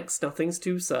happen next. Nothing's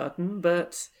too certain,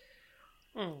 but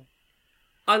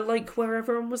I like where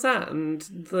everyone was at and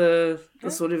the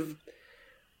sort of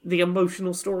the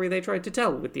emotional story they tried to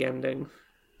tell with the ending.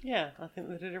 Yeah, I think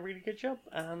they did a really good job,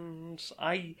 and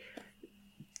I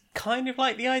kind of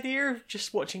like the idea of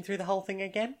just watching through the whole thing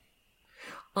again.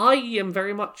 I am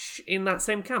very much in that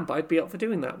same camp. I'd be up for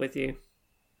doing that with you.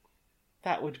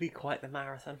 That would be quite the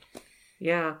marathon.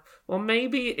 Yeah. Well,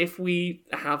 maybe if we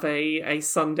have a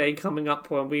Sunday coming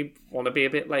up when we want to be a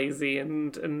bit lazy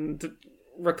and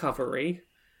recovery,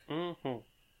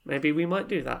 maybe we might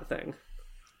do that thing.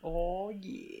 Oh,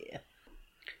 yeah.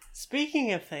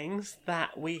 Speaking of things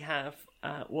that we have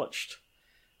watched,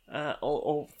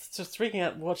 or speaking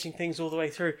of watching things all the way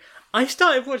through, I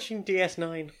started watching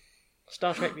DS9,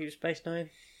 Star Trek Deep Space Nine.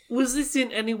 Was this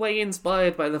in any way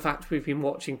inspired by the fact we've been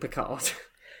watching Picard?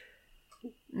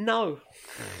 No.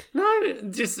 No,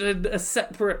 just a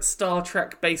separate Star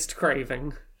Trek-based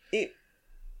craving.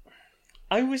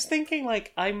 I was thinking,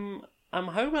 like, I'm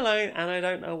home alone and I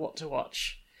don't know what to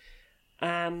watch.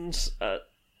 And,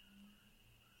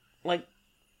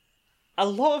 a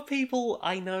lot of people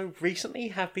I know recently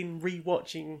have been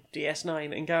rewatching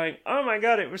DS9 and going, oh my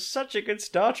god, it was such a good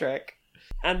Star Trek.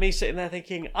 And me sitting there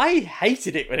thinking, I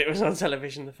hated it when it was on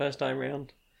television the first time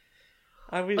round.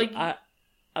 I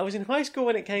was in high school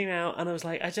when it came out, and I was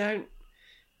like,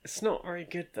 it's not very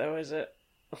good though, is it?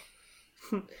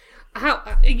 How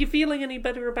are you feeling any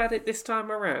better about it this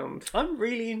time around? I'm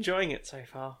really enjoying it so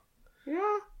far.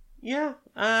 Yeah? Yeah.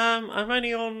 I'm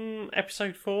only on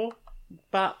episode 4,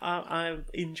 but I've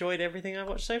enjoyed everything I've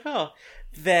watched so far.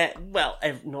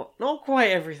 Not quite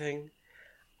everything.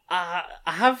 I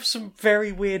have some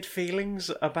very weird feelings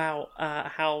about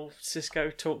how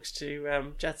Sisko talks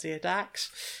to Jadzia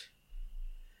Dax.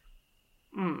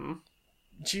 How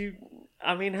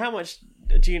much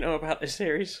do you know about this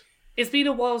series? It's been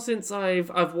a while since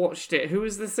I've watched it. Who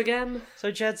is this again?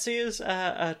 So Jadzia's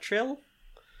Trill.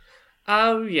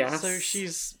 Oh, yes. So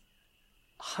she's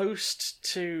host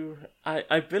to...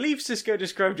 I believe Sisko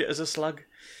described it as a slug.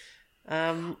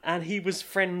 And he was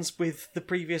friends with the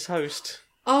previous host.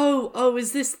 Oh!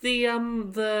 Is this the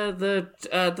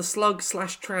slug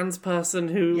 / trans person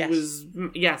who was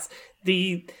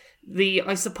the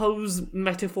I suppose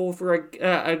metaphor for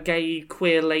a gay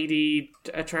queer lady,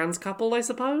 a trans couple, I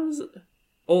suppose,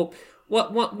 or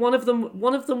what? One of them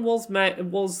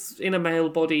was in a male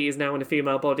body, is now in a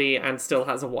female body, and still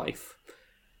has a wife.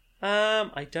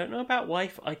 I don't know about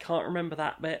wife. I can't remember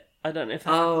that bit. I don't know if that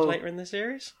happens later in the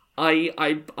series.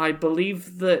 I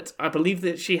believe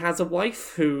that she has a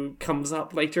wife who comes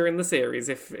up later in the series.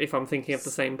 If I'm thinking of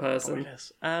the same person.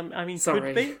 Sorry.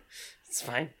 Could be. It's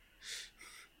fine.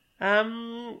 At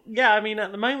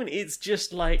the moment it's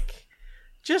just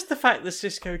the fact that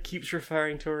Sisko keeps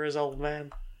referring to her as old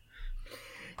man.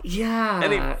 Yeah.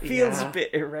 And it feels a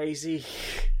bit erazy.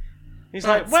 He's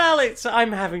like, well,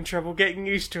 I'm having trouble getting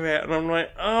used to it. And I'm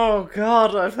like, oh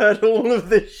god, I've heard all of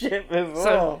this shit before.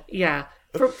 So, yeah,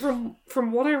 from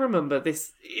what I remember,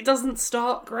 it doesn't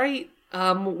start great.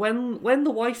 When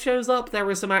the wife shows up, there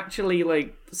are some actually,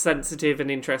 like, sensitive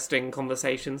and interesting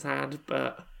conversations had,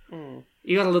 but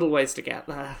you got a little ways to get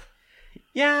there.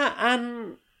 Yeah,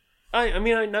 and I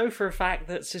mean, I know for a fact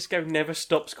that Sisko never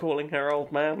stops calling her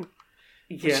old man.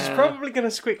 Which is probably going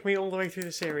to squick me all the way through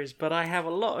the series, but I have a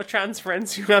lot of trans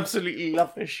friends who absolutely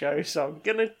love this show, so I'm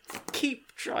going to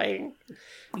keep trying.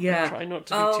 Yeah. Try not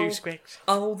to be too squicked.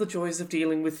 Oh, the joys of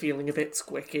dealing with feeling a bit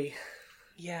squicky.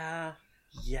 Yeah.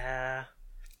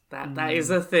 That is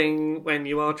a thing when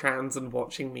you are trans and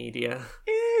watching media.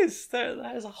 It is.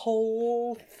 That is a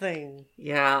whole thing.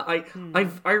 Yeah, I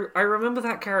remember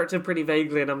that character pretty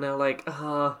vaguely, and I'm now like, do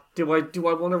I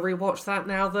want to rewatch that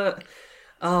now that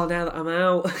I'm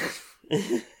out?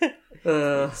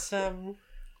 It's,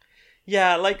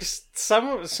 yeah, like some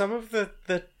of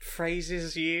the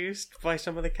phrases used by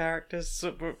some of the characters,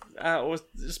 or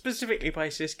specifically by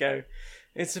Sisko,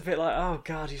 it's a bit like, oh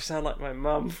god, you sound like my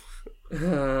mum.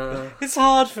 It's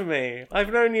hard for me.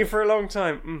 I've known you for a long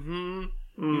time.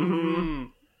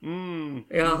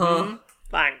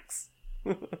 Thanks.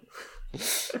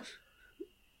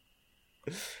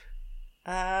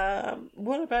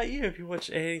 What about you? Have you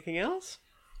watched anything else?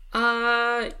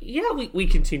 Yeah, we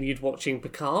continued watching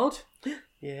Picard.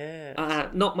 Yeah.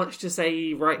 Not much to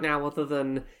say right now other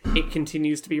than it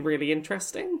continues to be really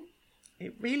interesting.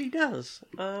 It really does.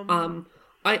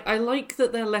 I like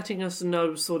that they're letting us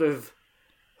know sort of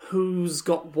who's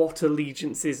got what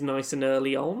allegiances nice and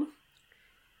early on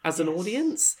as an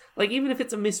audience. Like, even if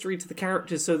it's a mystery to the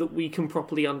characters so that we can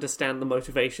properly understand the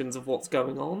motivations of what's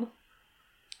going on.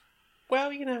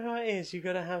 Well, you know how it is. You've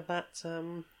got to have that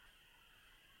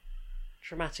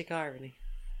dramatic irony.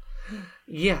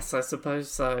 Yes, I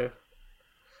suppose so.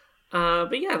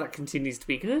 But yeah, that continues to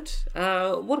be good.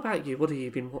 What about you? What have you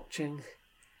been watching?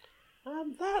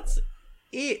 That's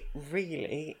it,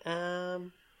 really.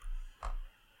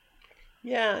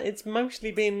 Yeah, it's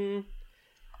mostly been...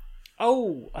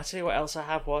 Oh, I'll tell you what else I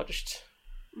have watched.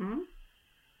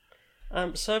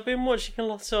 So I've been watching a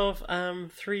lot of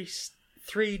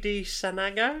 3D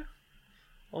Sanago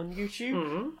on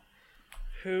YouTube,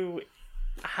 who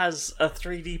has a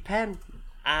 3D pen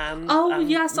and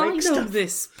yes, I know stuff.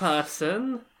 this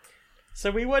person.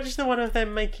 So we watched the one of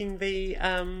them making the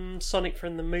Sonic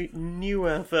from the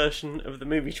newer version of the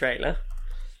movie trailer.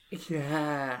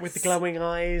 Yes. With the glowing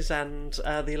eyes and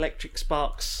the electric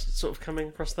sparks sort of coming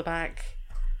across the back.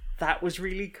 That was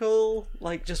really cool.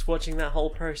 Like, just watching that whole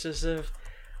process of...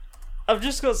 I've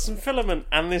just got some filament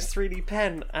and this 3D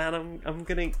pen, and I'm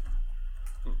gonna...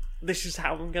 This is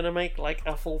how I'm gonna make, like,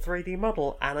 a full 3D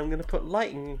model, and I'm gonna put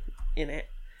lighting in it.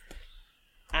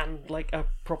 And, like, a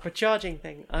proper charging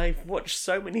thing. I've watched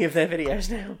so many of their videos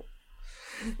now.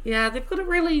 Yeah, they've got a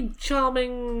really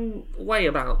charming way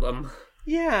about them.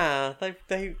 Yeah,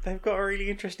 they've got a really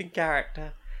interesting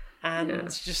character, and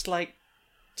it's just like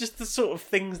the sort of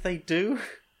things they do.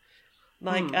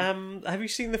 Like, have you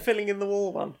seen the filling in the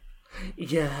wall one?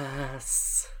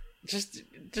 Yes.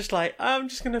 Just like, I'm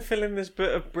just gonna fill in this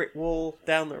bit of brick wall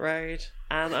down the road,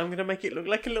 and I'm gonna make it look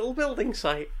like a little building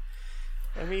site.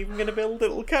 I'm even gonna build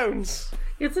little cones.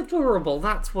 It's adorable.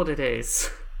 That's what it is.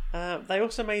 They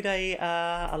also made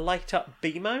a light up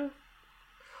BMO.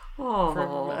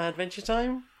 From Adventure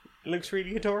Time. It looks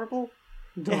really adorable.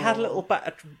 It had a little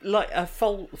a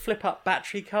full flip-up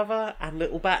battery cover and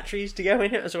little batteries to go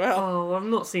in it as well. Oh, I've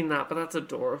not seen that, but that's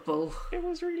adorable. It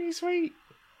was really sweet.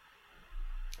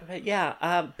 But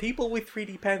yeah, people with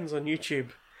 3D pens on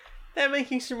YouTube, they're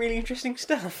making some really interesting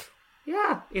stuff.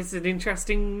 Yeah, it's an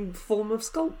interesting form of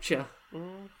sculpture.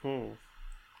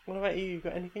 What about you? You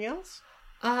got anything else?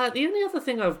 The only other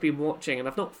thing I've been watching, and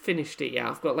I've not finished it yet,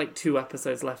 I've got like 2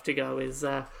 episodes left to go, is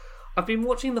I've been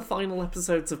watching the final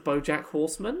episodes of BoJack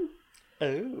Horseman.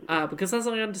 Oh. Because as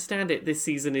I understand it, this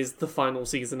season is the final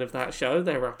season of that show.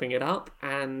 They're wrapping it up,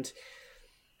 and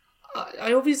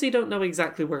I obviously don't know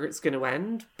exactly where it's going to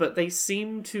end, but they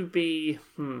seem to be...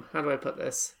 how do I put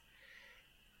this?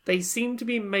 They seem to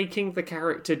be making the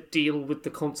character deal with the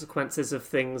consequences of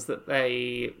things that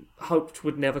they hoped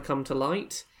would never come to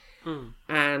light.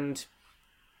 And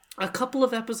a couple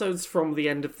of episodes from the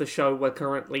end of the show we're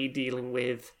currently dealing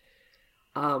with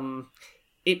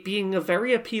it being a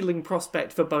very appealing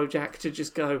prospect for BoJack to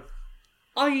just go,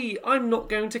 I'm not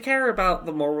going to care about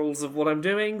the morals of what I'm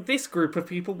doing. This group of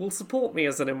people will support me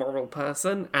as an immoral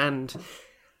person, and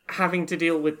having to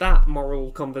deal with that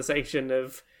moral conversation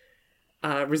of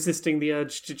resisting the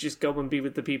urge to just go and be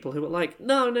with the people who are like,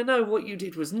 no, what you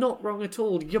did was not wrong at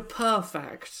all. You're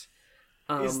perfect.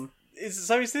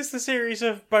 So is this the series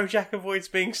of BoJack avoids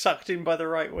being sucked in by the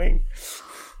right wing?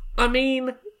 I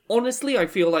mean, honestly, I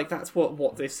feel like that's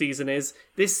what this season is.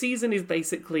 This season is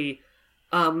basically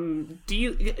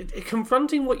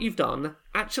confronting what you've done,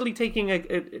 actually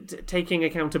taking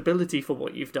accountability for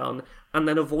what you've done, and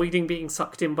then avoiding being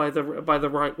sucked in by the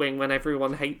right wing when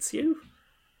everyone hates you.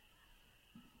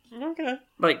 Okay.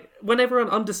 Like, when everyone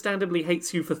understandably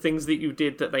hates you for things that you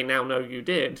did that they now know you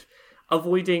did,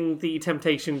 avoiding the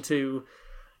temptation to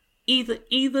either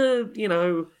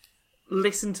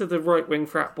listen to the right-wing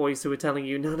frat boys who are telling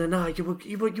you, no,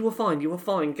 you were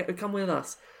fine, come with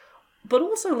us. But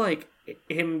also, like,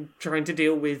 him trying to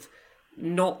deal with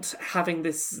not having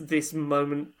this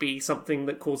moment be something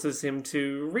that causes him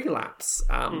to relapse.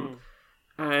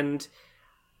 And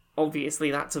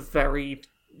obviously that's a very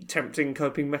tempting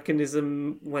coping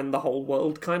mechanism when the whole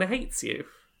world kind of hates you.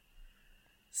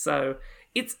 So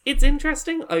it's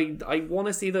interesting. I want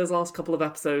to see those last couple of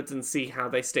episodes and see how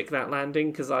they stick that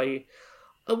landing, because I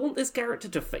want this character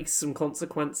to face some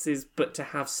consequences, but to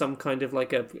have some kind of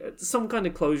some kind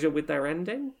of closure with their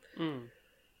ending.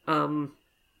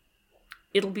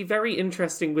 It'll be very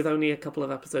interesting with only a couple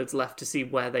of episodes left to see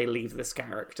where they leave this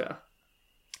character.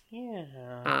 Yeah.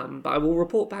 But I will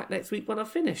report back next week when I've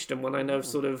finished and when I know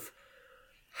sort of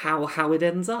how it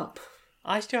ends up.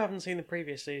 I still haven't seen the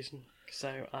previous season,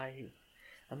 so I'm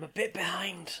a bit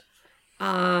behind.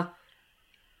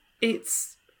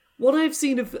 It's what I've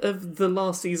seen of the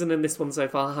last season and this one so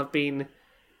far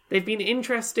they've been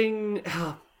interesting.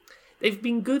 They've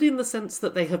been good in the sense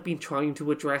that they have been trying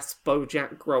to address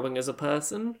BoJack growing as a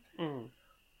person.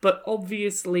 But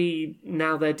obviously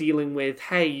now they're dealing with,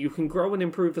 hey, you can grow and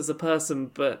improve as a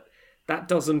person, but that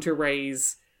doesn't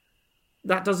erase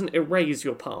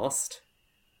your past.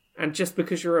 And just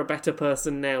because you're a better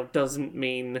person now doesn't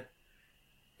mean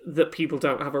that people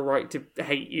don't have a right to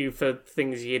hate you for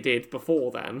things you did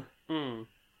before then.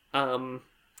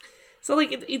 So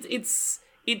like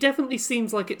it definitely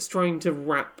seems like it's trying to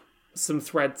wrap some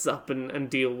threads up and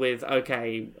deal with,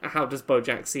 okay, how does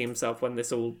BoJack see himself when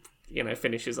this all,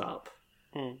 finishes up?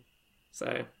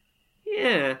 So,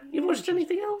 yeah. You watched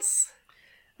anything else?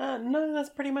 No, that's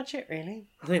pretty much it, really.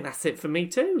 I think that's it for me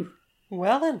too.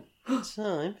 Well then,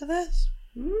 time for this.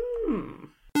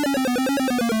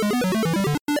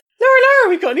 Hello,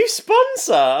 we got a new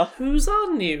sponsor! Who's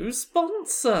our new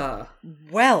sponsor?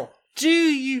 Well, do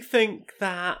you think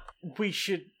that we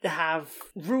should have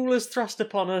rulers thrust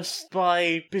upon us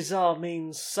by bizarre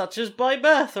means, such as by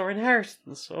birth or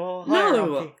inheritance or hierarchy?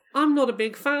 No, I'm not a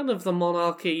big fan of the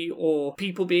monarchy or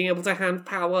people being able to hand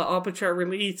power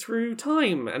arbitrarily through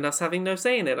time and us having no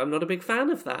say in it. I'm not a big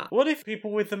fan of that. What if people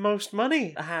with the most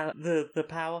money had the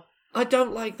power? I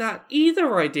don't like that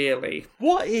either, ideally.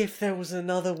 What if there was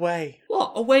another way?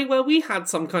 What, a way where we had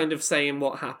some kind of say in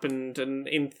what happened and,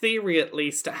 in theory at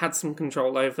least, had some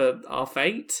control over our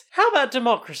fate? How about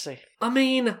democracy? I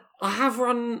mean, I have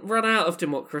run out of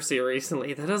democracy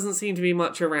recently. There doesn't seem to be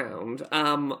much around.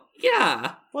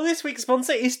 Yeah. Well, this week's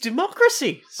sponsor is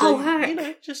Democracy. So,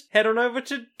 heck. Just head on over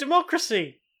to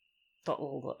Democracy.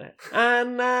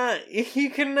 And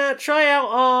you can try out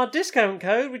our discount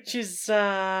code, which is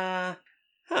where's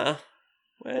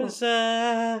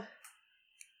our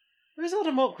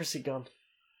democracy gone?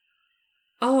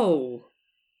 Oh,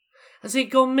 has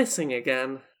it gone missing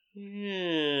again?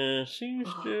 Yeah, seems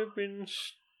to have been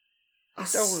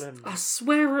stolen. I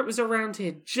swear it was around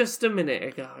here just a minute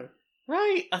ago.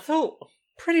 Right,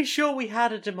 pretty sure we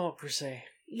had a democracy.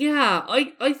 Yeah,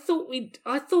 I thought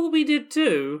we did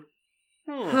too.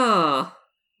 Huh.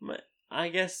 I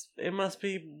guess it must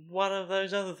be one of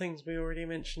those other things we already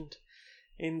mentioned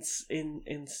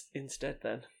instead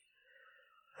then.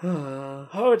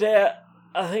 Oh dear,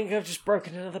 I think I've just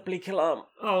broken another bleak alarm.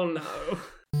 Oh no.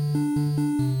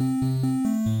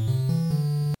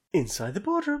 Inside the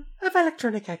boardroom of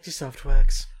Electronic Active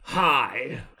Softworks.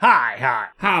 Hi. Hi.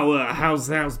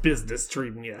 How's business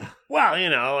treating you? Well,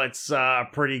 it's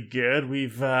pretty good.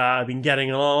 We've been getting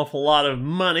an awful lot of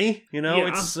money.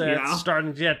 It's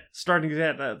starting to get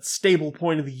that stable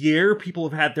point of the year. People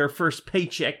have had their first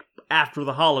paycheck after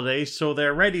the holidays, so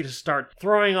they're ready to start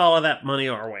throwing all of that money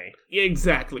our way.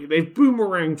 Exactly. They've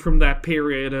boomeranged from that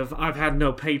period of, I've had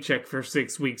no paycheck for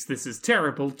 6 weeks, this is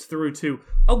terrible, through to,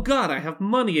 oh god, I have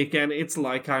money again, it's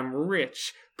like I'm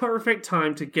rich. Perfect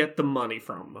time to get the money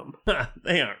from them.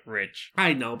 They aren't rich.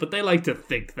 I know, but they like to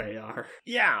think they are.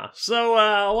 Yeah,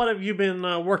 so what have you been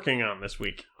working on this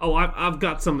week? Oh, I've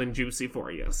got something juicy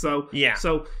for you. So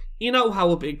you know how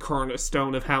a big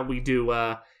cornerstone of how we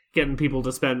do getting people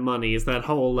to spend money is that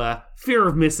whole fear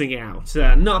of missing out,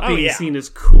 not being seen as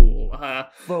cool.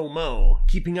 FOMO,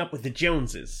 keeping up with the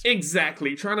Joneses.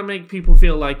 Exactly, trying to make people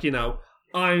feel like,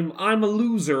 I'm a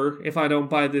loser if I don't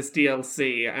buy this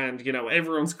DLC, and,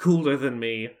 everyone's cooler than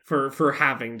me for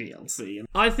having DLC. And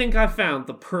I think I found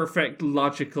the perfect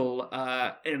logical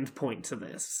endpoint to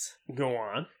this. Go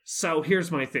on. So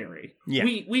here's my theory. Yeah.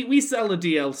 We sell a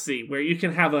DLC where you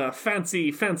can have a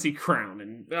fancy crown,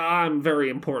 and I'm very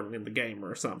important in the game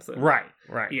or something. Right.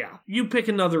 Yeah. You pick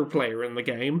another player in the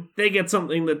game. They get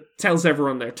something that tells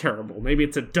everyone they're terrible. Maybe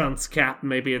it's a dunce cap.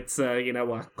 Maybe it's a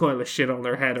coil of shit on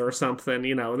their head or something.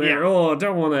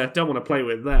 Don't want to play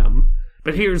with them.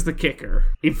 But here's the kicker: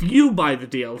 if you buy the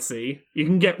DLC, you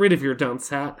can get rid of your dunce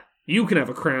hat. You can have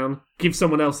a crown. Give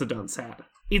someone else a dunce hat.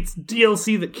 It's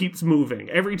DLC that keeps moving.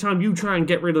 Every time you try and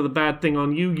get rid of the bad thing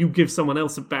on you, you give someone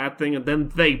else a bad thing, and then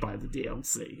they buy the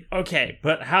DLC. Okay,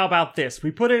 but how about this?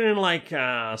 We put it in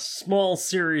a small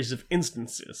series of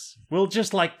instances. We'll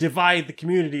just divide the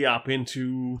community up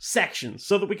into sections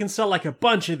so that we can sell a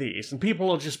bunch of these, and people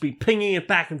will just be pinging it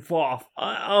back and forth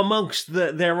amongst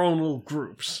their own little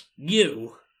groups.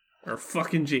 You are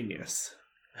fucking genius.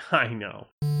 I know.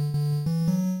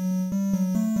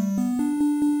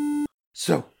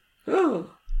 So,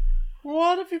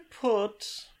 what have you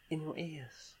put in your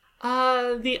ears?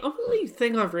 The only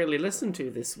thing I've really listened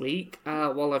to this week,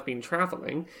 while I've been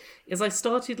travelling, is I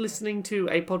started listening to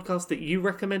a podcast that you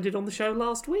recommended on the show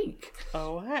last week.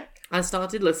 Oh, heck. I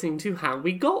started listening to How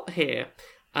We Got Here,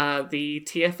 the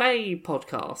TFA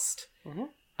podcast.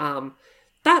 Mm-hmm.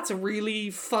 That's a really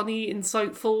funny,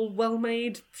 insightful,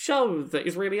 well-made show that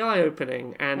is really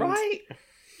eye-opening. And right?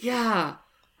 Yeah,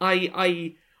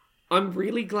 I'm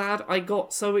really glad I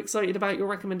got so excited about your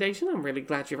recommendation. I'm really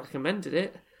glad you recommended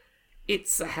it.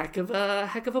 It's a heck of a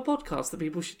podcast that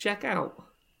people should check out.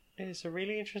 It's a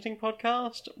really interesting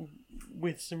podcast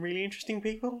with some really interesting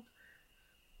people.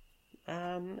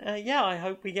 I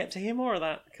hope we get to hear more of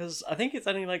that, because I think it's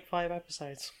only 5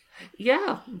 episodes.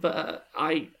 Yeah, but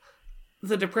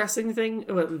the depressing thing,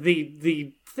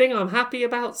 the thing I'm happy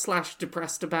about /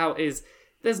 depressed about is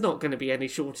there's not going to be any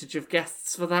shortage of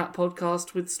guests for that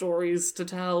podcast with stories to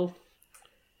tell.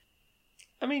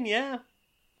 I mean, yeah.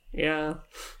 Yeah.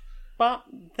 But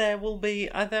there will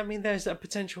be... there's a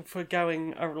potential for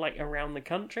going, around the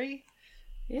country.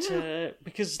 Yeah.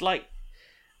 Because,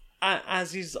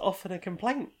 as is often a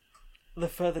complaint, the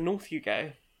further north you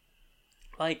go,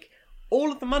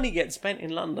 all of the money gets spent in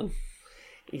London.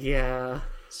 Yeah.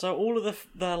 So all of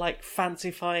the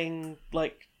fancy-fying,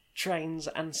 trains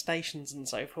and stations and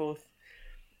so forth,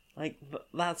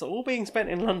 that's all being spent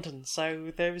in London,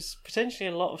 so there's potentially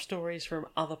a lot of stories from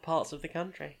other parts of the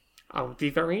country. I would be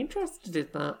very interested in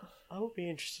that. I would be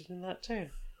interested in that too.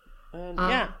 And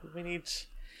we need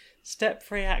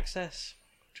step-free access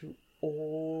to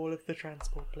all of the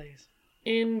transport, please.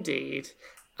 Indeed.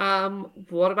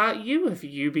 What about you? Have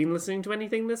you been listening to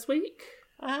anything this week?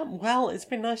 Well, it's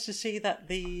been nice to see that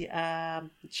the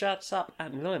Shut Up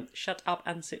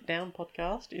and Sit Down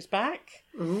podcast is back.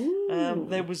 Ooh.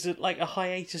 There was a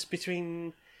hiatus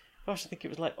between, I think it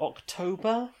was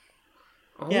October.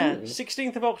 Oh. Yeah,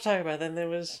 16th of October. Then there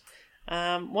was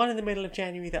one in the middle of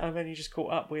January that I've only just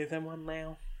caught up with, and one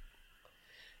now.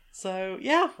 So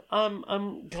yeah,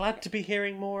 I'm glad to be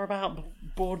hearing more about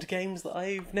board games that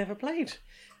I've never played,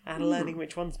 and learning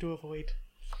which ones to avoid,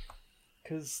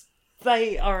 because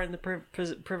they are in the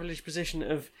privileged position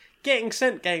of getting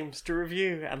sent games to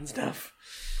review and stuff.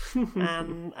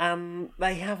 and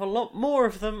they have a lot more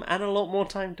of them and a lot more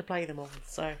time to play them on.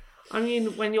 So, I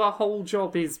mean, when your whole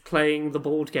job is playing the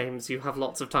board games, you have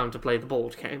lots of time to play the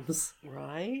board games.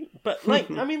 Right? But,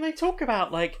 they talk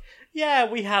about,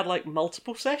 we had,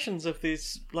 multiple sessions of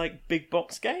this, big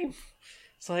box game.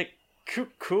 It's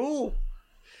cool.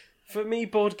 For me,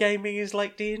 board gaming is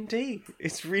like D&D.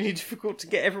 It's really difficult to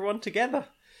get everyone together.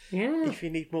 Yeah. If you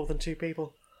need more than 2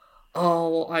 people.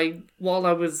 Oh, while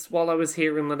I was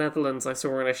here in the Netherlands, I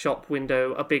saw in a shop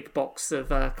window a big box of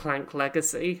Clank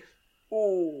Legacy.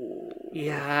 Oh.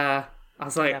 Yeah. I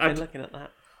was like, I've been looking at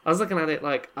that. I was looking at it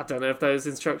I don't know if those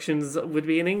instructions would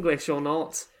be in English or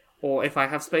not, or if I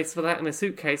have space for that in a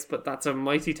suitcase, but that's a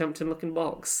mighty tempting looking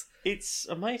box. It's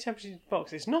a mighty tempting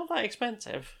box. It's not that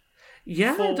expensive.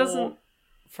 Yeah, it doesn't...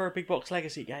 For a big box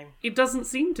Legacy game. It doesn't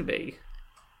seem to be.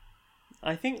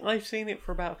 I think I've seen it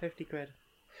for about 50 quid.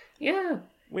 Yeah.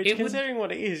 Which, considering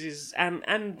what it is...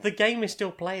 And the game is still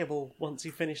playable once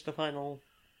you finish the final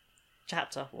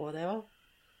chapter or whatever.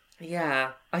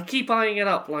 Yeah. I keep eyeing it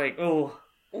up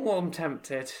Oh, I'm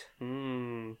tempted.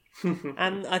 And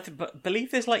I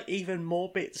believe there's like even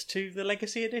more bits to the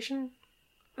Legacy Edition.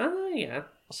 Oh, yeah.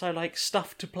 So like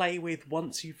stuff to play with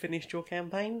once you've finished your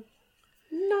campaign.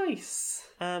 Nice.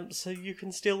 So you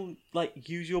can still like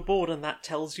use your board and that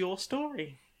tells your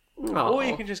story. Aww. Or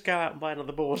you can just go out and buy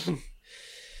another board and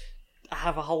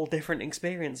have a whole different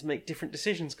experience, make different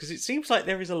decisions, because it seems like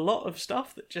there is a lot of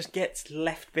stuff that just gets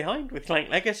left behind with Clank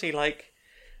Legacy. Like,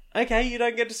 okay, you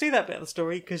don't get to see that bit of the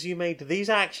story because you made these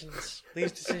actions,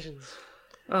 these decisions.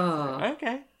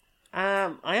 Okay.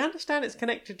 I understand it's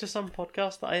connected to some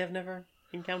podcast that I have never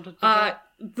encountered before.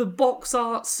 The box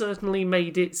art certainly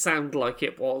made it sound like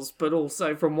it was, but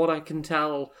also from what I can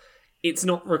tell, it's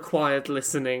not required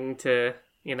listening to,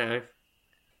 you know.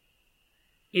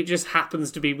 It just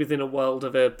happens to be within a world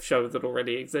of a show that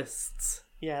already exists.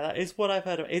 Yeah, that is what I've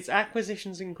heard of. It's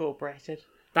Acquisitions Incorporated.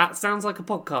 That sounds like a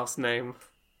podcast name.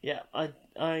 Yeah, I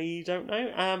don't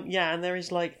know. Yeah, and there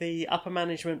is like the upper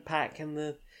management pack and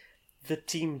the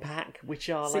team pack, which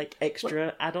are like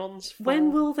extra add-ons.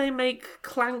 When will they make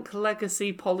Clank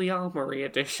Legacy Polyamory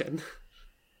Edition?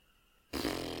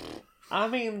 I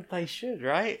mean, they should,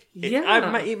 right?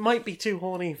 Yeah. It might be too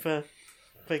horny for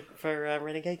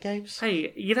Renegade Games.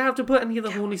 Hey, you don't have to put any of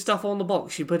the horny stuff on the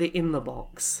box, you put it in the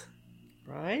box.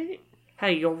 Right?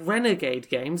 Hey, your Renegade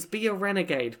Games, be a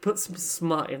renegade, put some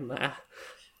smut in there.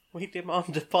 We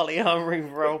demand a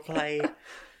polyamory roleplay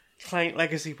Clank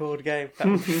Legacy board game. That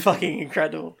would be fucking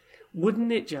incredible.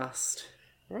 Wouldn't it just?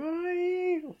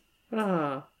 Right?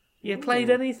 You played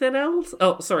anything else?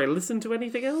 Oh, sorry, listened to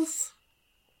anything else?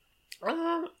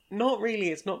 Not really.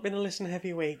 It's not been a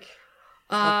listen-heavy week.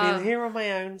 I've been here on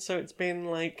my own, so it's been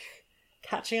like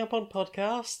catching up on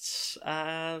podcasts,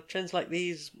 trends like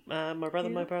these, My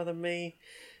Brother, Me,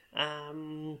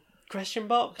 Question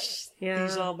Box. Yeah.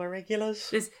 These are my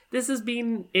regulars. This has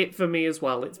been it for me as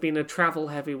well. It's been a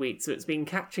travel-heavy week, so it's been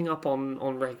catching up on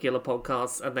regular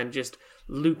podcasts and then just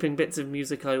looping bits of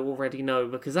music I already know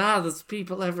because, there's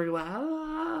people everywhere.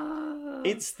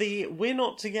 It's we're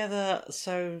not together,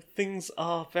 so things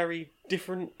are very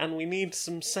different and we need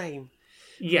some same.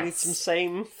 Yes. We need some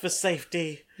same for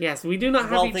safety. Yes, we do not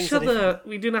have each other.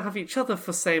 We do not have each other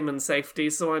for same and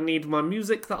safety. So I need my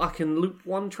music that I can loop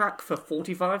one track for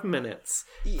 45 minutes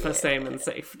for same and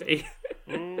safety.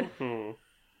 Mm-hmm.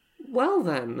 Well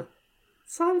then,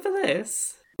 time for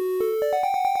this.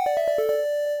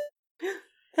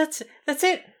 That's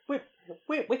it.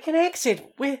 We're connected.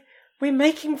 We're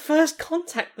making first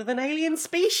contact with an alien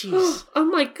species. Oh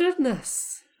my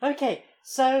goodness. Okay.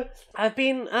 So, I've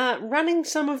been running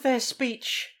some of their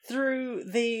speech through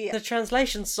the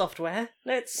translation software.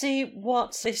 Let's see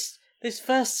what this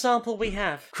first sample we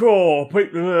have. Cool,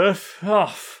 people of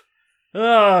Earth.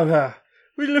 We're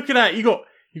looking at you got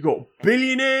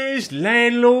billionaires,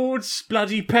 landlords,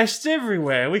 bloody pests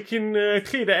everywhere. We can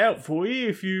clear that out for you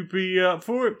if you'd be up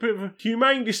for it. Bit of a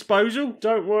humane disposal,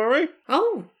 don't worry.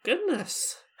 Oh,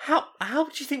 goodness. How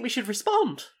do you think we should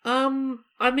respond?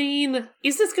 I mean,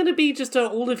 is this going to be just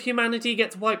all of humanity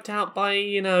gets wiped out by,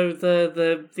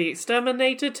 the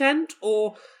exterminator tent,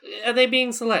 or are they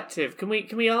being selective? Can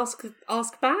we ask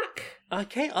back?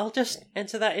 Okay, I'll just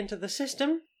enter that into the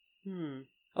system.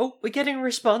 Oh, we're getting a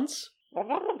response.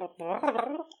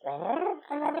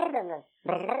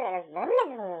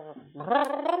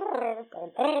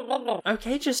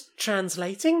 Okay, just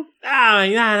translating.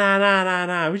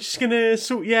 No. We're just gonna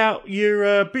sort you out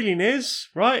your billionaires,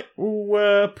 right?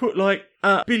 We'll put like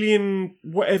a billion,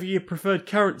 whatever your preferred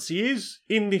currency is,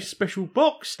 in this special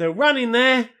box. They'll run in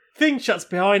there, thing shuts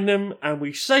behind them, and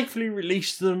we safely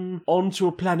release them onto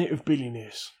a planet of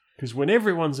billionaires. Because when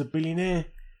everyone's a billionaire,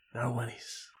 no one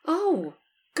is. Oh,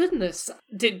 goodness.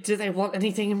 Do they want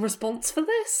anything in response for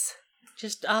this?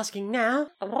 Just asking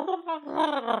now.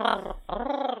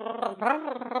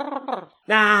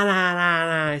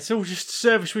 Nah. It's all just a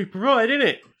service we provide, isn't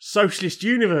it? Socialist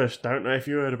universe. Don't know if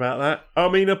you heard about that. I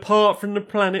mean, apart from the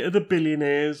planet of the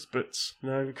billionaires, but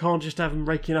no, we can't just have them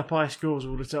raking up high scores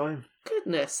all the time.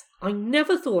 Goodness, I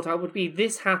never thought I would be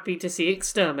this happy to see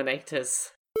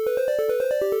exterminators.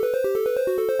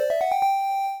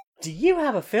 Do you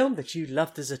have a film that you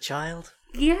loved as a child?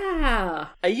 Yeah.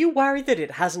 Are you worried that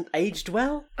it hasn't aged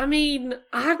well? I mean,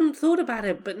 I hadn't thought about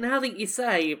it, but now that you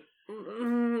say,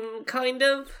 kind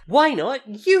of. Why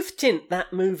not Youth Tint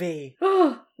that movie?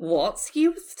 What's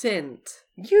Youth Tint?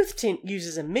 Youth Tint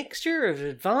uses a mixture of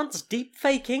advanced deep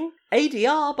faking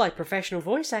ADR by professional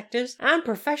voice actors, and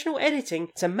professional editing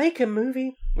to make a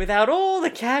movie without all the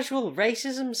casual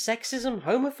racism, sexism,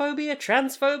 homophobia,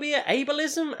 transphobia,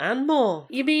 ableism, and more.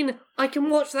 You mean I can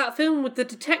watch that film with the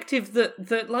detective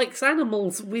that likes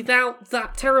animals without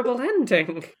that terrible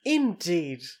ending?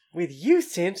 Indeed. With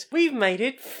Youth Tint, we've made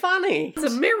it funny.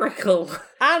 It's a miracle.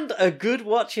 And a good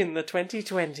watch in the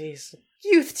 2020s.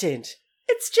 Youth Tint.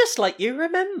 It's just like you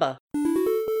remember.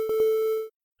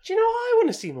 Do you know what I want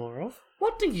to see more of?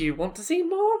 What do you want to see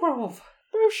more of?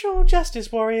 Social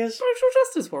Justice Warriors. Social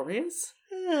Justice Warriors?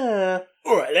 Yeah.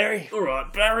 Alright, Larry.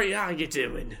 Alright, Barry, how you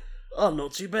doing? Oh,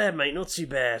 not too bad, mate, not too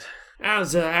bad.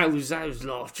 How's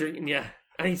life treating you?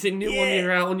 Anything new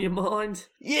on your mind?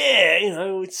 Yeah,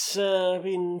 it's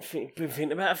been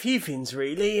thinking about a few things,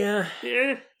 really. Yeah?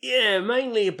 Yeah,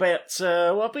 mainly about,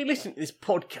 I've been listening to this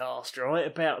podcast, right,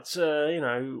 about,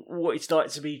 what it's like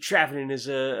to be travelling as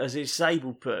a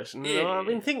disabled person. Yeah. I've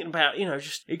been thinking about,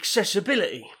 just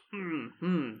accessibility. Hmm.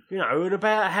 And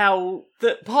about how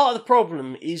that part of the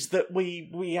problem is that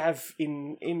we have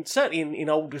certainly in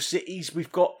older cities,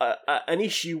 we've got an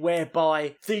issue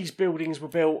whereby these buildings were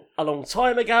built a long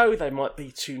time ago. They might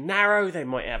be too narrow. They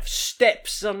might have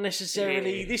steps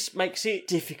unnecessarily. Yeah. This makes it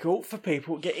difficult for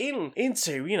people to get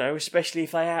into, especially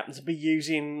if they happen to be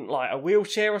using like a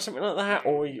wheelchair or something like that,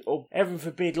 or heaven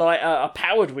forbid, like a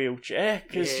powered wheelchair,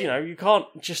 because you can't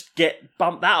just get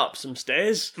bumped that up some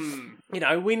stairs.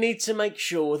 We need to make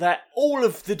sure that all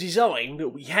of the design that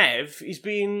we have is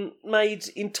being made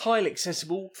entirely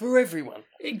accessible for everyone.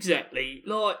 Exactly.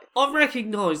 Like, I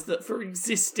recognise that for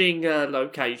existing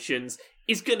locations,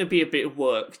 it's going to be a bit of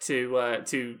work to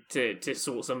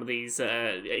sort some of these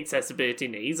accessibility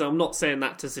needs. I'm not saying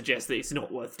that to suggest that it's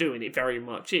not worth doing. It very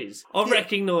much is. I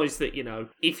recognise that,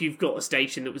 if you've got a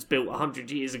station that was built 100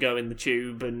 years ago in the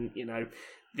tube and,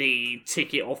 the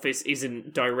ticket office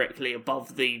isn't directly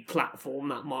above the platform,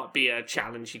 that might be a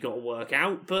challenge you got to work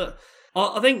out. But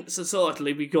I think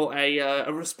societally we've got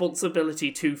a responsibility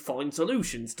to find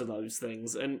solutions to those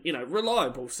things, and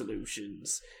reliable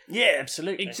solutions. Yeah,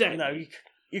 absolutely. Exactly.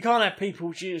 You can't have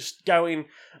people just going,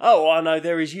 oh, I know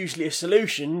there is usually a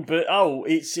solution, but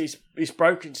it's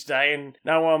broken today and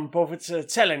no one bothered to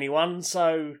tell anyone,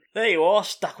 so there you are,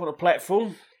 stuck on a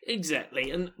platform.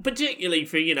 Exactly, and particularly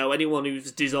for, anyone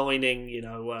who's designing,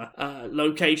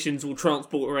 locations or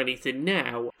transport or anything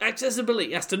now,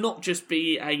 accessibility has to not just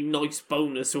be a nice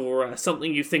bonus or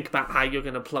something you think about how you're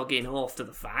going to plug in after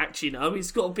the fact,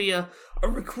 it's got to be a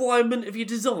requirement of your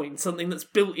design, something that's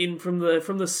built in from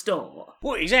the start.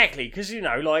 Well, exactly, because,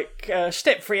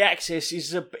 step-free access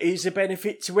is a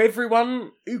benefit to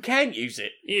everyone who can use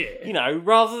it. Yeah.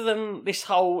 Rather than this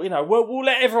whole, we'll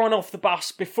let everyone off the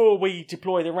bus before we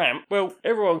deploy the ramp. Well,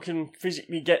 everyone can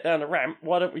physically get down the ramp.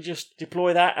 Why don't we just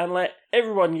deploy that and let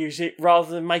everyone use it rather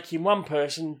than making one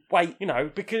person wait,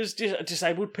 because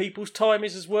disabled people's time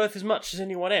is worth as much as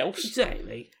anyone else.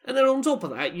 Exactly. And then on top of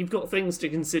that, you've got things to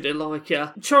consider like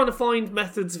trying to find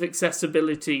methods of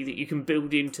accessibility that you can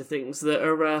build into things that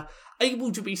are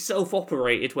able to be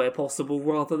self-operated where possible,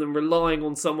 rather than relying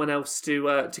on someone else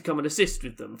to come and assist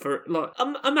with them. For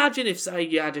imagine if, say,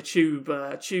 you had a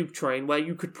tube train where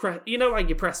you could press, how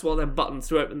you press one of them buttons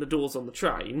to open the doors on the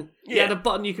train. Yeah. You had a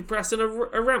button you could press and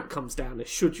a ramp comes down.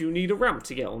 Should you need a ramp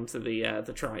to get onto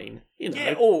the train,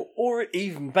 Yeah, or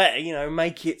even better,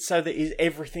 make it so that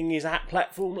everything is at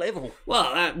platform level.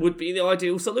 Well, that would be the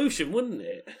ideal solution, wouldn't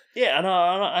it? Yeah, and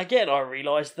I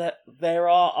realise that there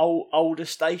are older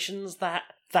stations that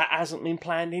hasn't been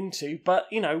planned into, but,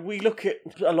 we look at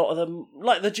a lot of them,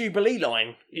 like the Jubilee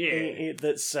line,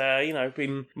 that's,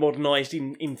 been modernised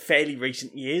in fairly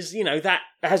recent years, that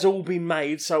has all been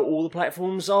made so all the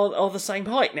platforms are the same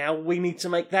height. Now we need to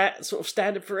make that sort of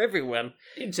standard for everyone.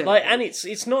 Exactly. And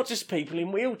it's not just people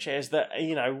in wheelchairs that,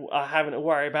 are having to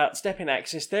worry about stepping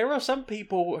access. There are some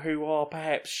people who are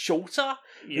perhaps shorter,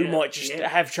 who might just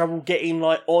have trouble getting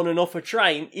on and off a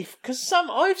train. Because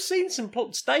I've seen some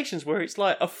stations where it's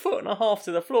like 1.5 foot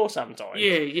to the floor sometimes.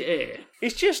 Yeah.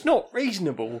 It's just not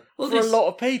reasonable for a lot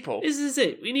of people. This is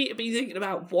it. We need to be thinking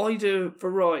about wider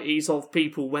varieties of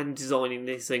people when designing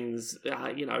these things,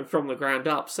 from the ground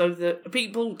up, so that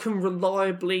people can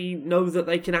reliably know that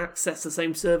they can access the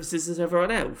same services as everyone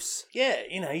else. Yeah,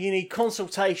 you need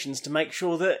consultations to make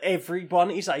sure that everyone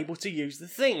is able to use the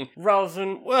thing, rather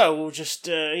than, we'll just,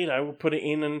 we'll put it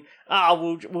in and,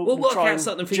 we'll try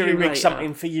and jury-rig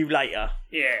something for you later.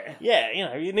 Yeah. Yeah,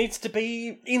 it needs to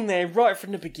be in there right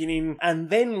from the beginning, and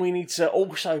then we need to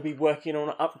also be working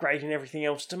on upgrading everything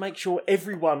else to make sure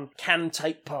everyone can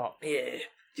take part. Yeah.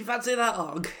 Do you fancy that,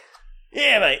 Og?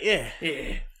 Yeah, mate, yeah.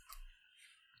 Yeah.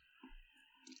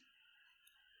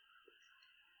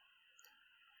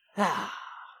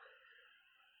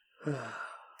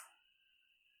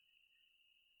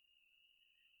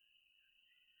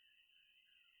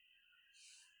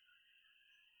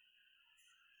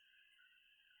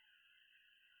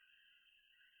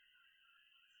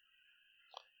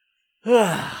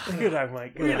 Good on,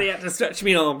 mate. Good really had to stretch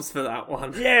my arms for that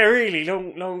one. Yeah, really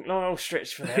long old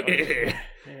stretch for that one. Yeah.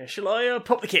 Shall I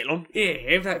pop the kettle on?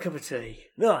 Yeah, have that cup of tea.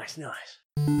 Nice.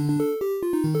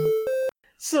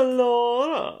 So,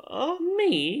 Laura,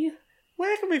 Me?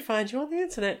 where can we find you on the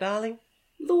internet, darling?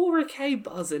 Laura K.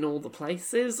 Buzz in all the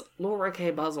places. Laura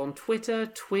K. Buzz on Twitter,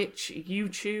 Twitch,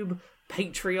 YouTube,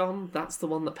 Patreon. That's the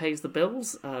one that pays the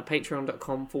bills.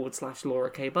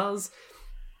 Patreon.com/Laura K. Buzz.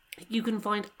 You can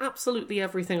find absolutely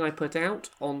everything I put out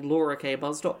on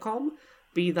laurakbuzz.com,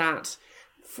 be that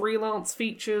freelance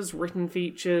features, written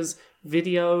features,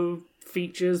 video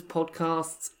features,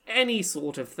 podcasts, any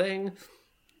sort of thing.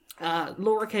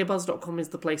 laurakbuzz.com is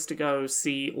the place to go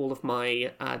see all of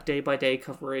my day-by-day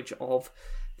coverage of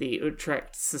the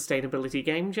Utrecht Sustainability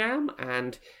Game Jam,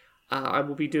 and I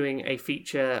will be doing a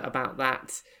feature about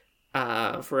that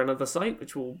for another site,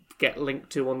 which we'll get linked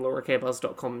to on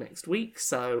laurakbuzz.com next week,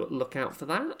 so look out for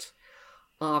that.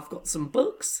 I've got some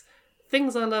books.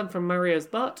 Things I Learned from Mario's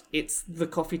Butt. It's the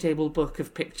coffee table book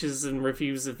of pictures and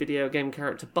reviews of video game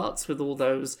character butts with all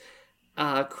those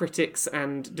critics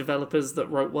and developers that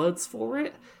wrote words for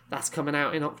it. That's coming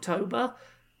out in October.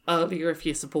 Earlier, if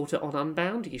you support it on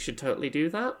Unbound, you should totally do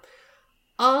that.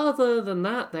 Other than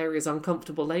that, there is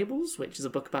Uncomfortable Labels, which is a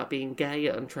book about being gay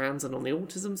and trans and on the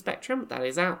autism spectrum. That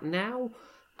is out now,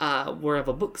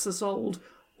 wherever books are sold,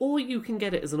 or you can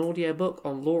get it as an audiobook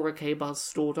on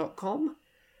laurakbuzzstore.com.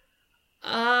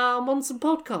 I'm on some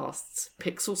podcasts.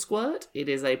 Pixel Squirt, it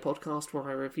is a podcast where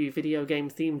I review video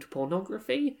game-themed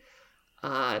pornography.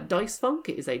 Dice Funk,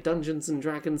 it is a Dungeons &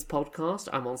 Dragons podcast.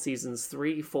 I'm on seasons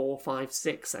 3, 4, 5,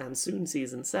 6, and soon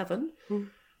season 7.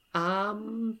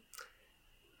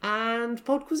 And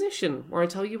Podquisition, where I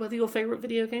tell you whether your favourite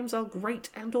video games are great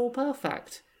and or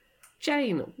perfect.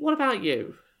 Jane, what about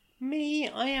you? Me,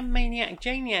 I am Maniac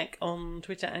Janiac on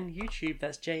Twitter and YouTube.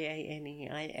 That's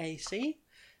JANEIAC,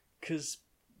 because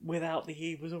without the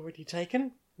E was already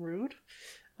taken. Rude.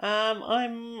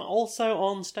 I'm also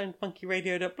on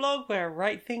stonedmonkeyradio.blog, where I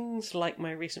write things like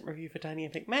my recent review for Tiny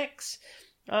Epic Max.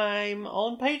 I'm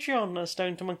on Patreon as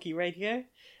Stone to Monkey Radio.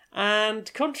 And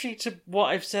contrary to what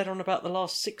I've said on about the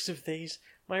last 6 of these,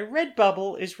 my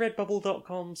Redbubble is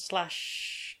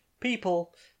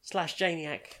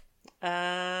redbubble.com/people/Janiac.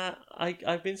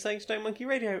 I've been saying Stone Monkey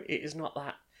Radio. It is not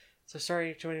that. So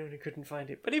sorry to anyone who couldn't find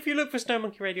it. But if you look for Stone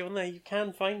Monkey Radio on there, you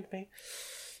can find me.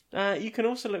 You can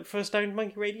also look for Stone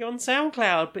Monkey Radio on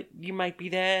SoundCloud, but you might be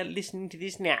there listening to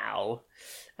this now.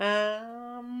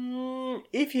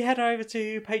 If you head over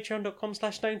to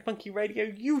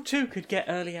patreon.com/StonedMonkeyRadio, you too could get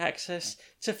early access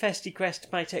to Festy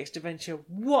Quest, my text adventure.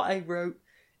 What I wrote,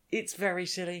 it's very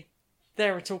silly.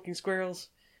 There are talking squirrels,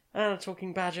 and a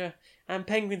talking badger, and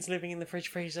penguins living in the fridge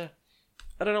freezer.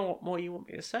 I don't know what more you want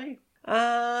me to say.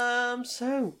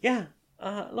 So, yeah.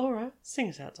 Laura, sing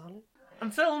us out, darling.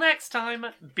 Until next time,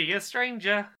 be a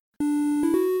stranger.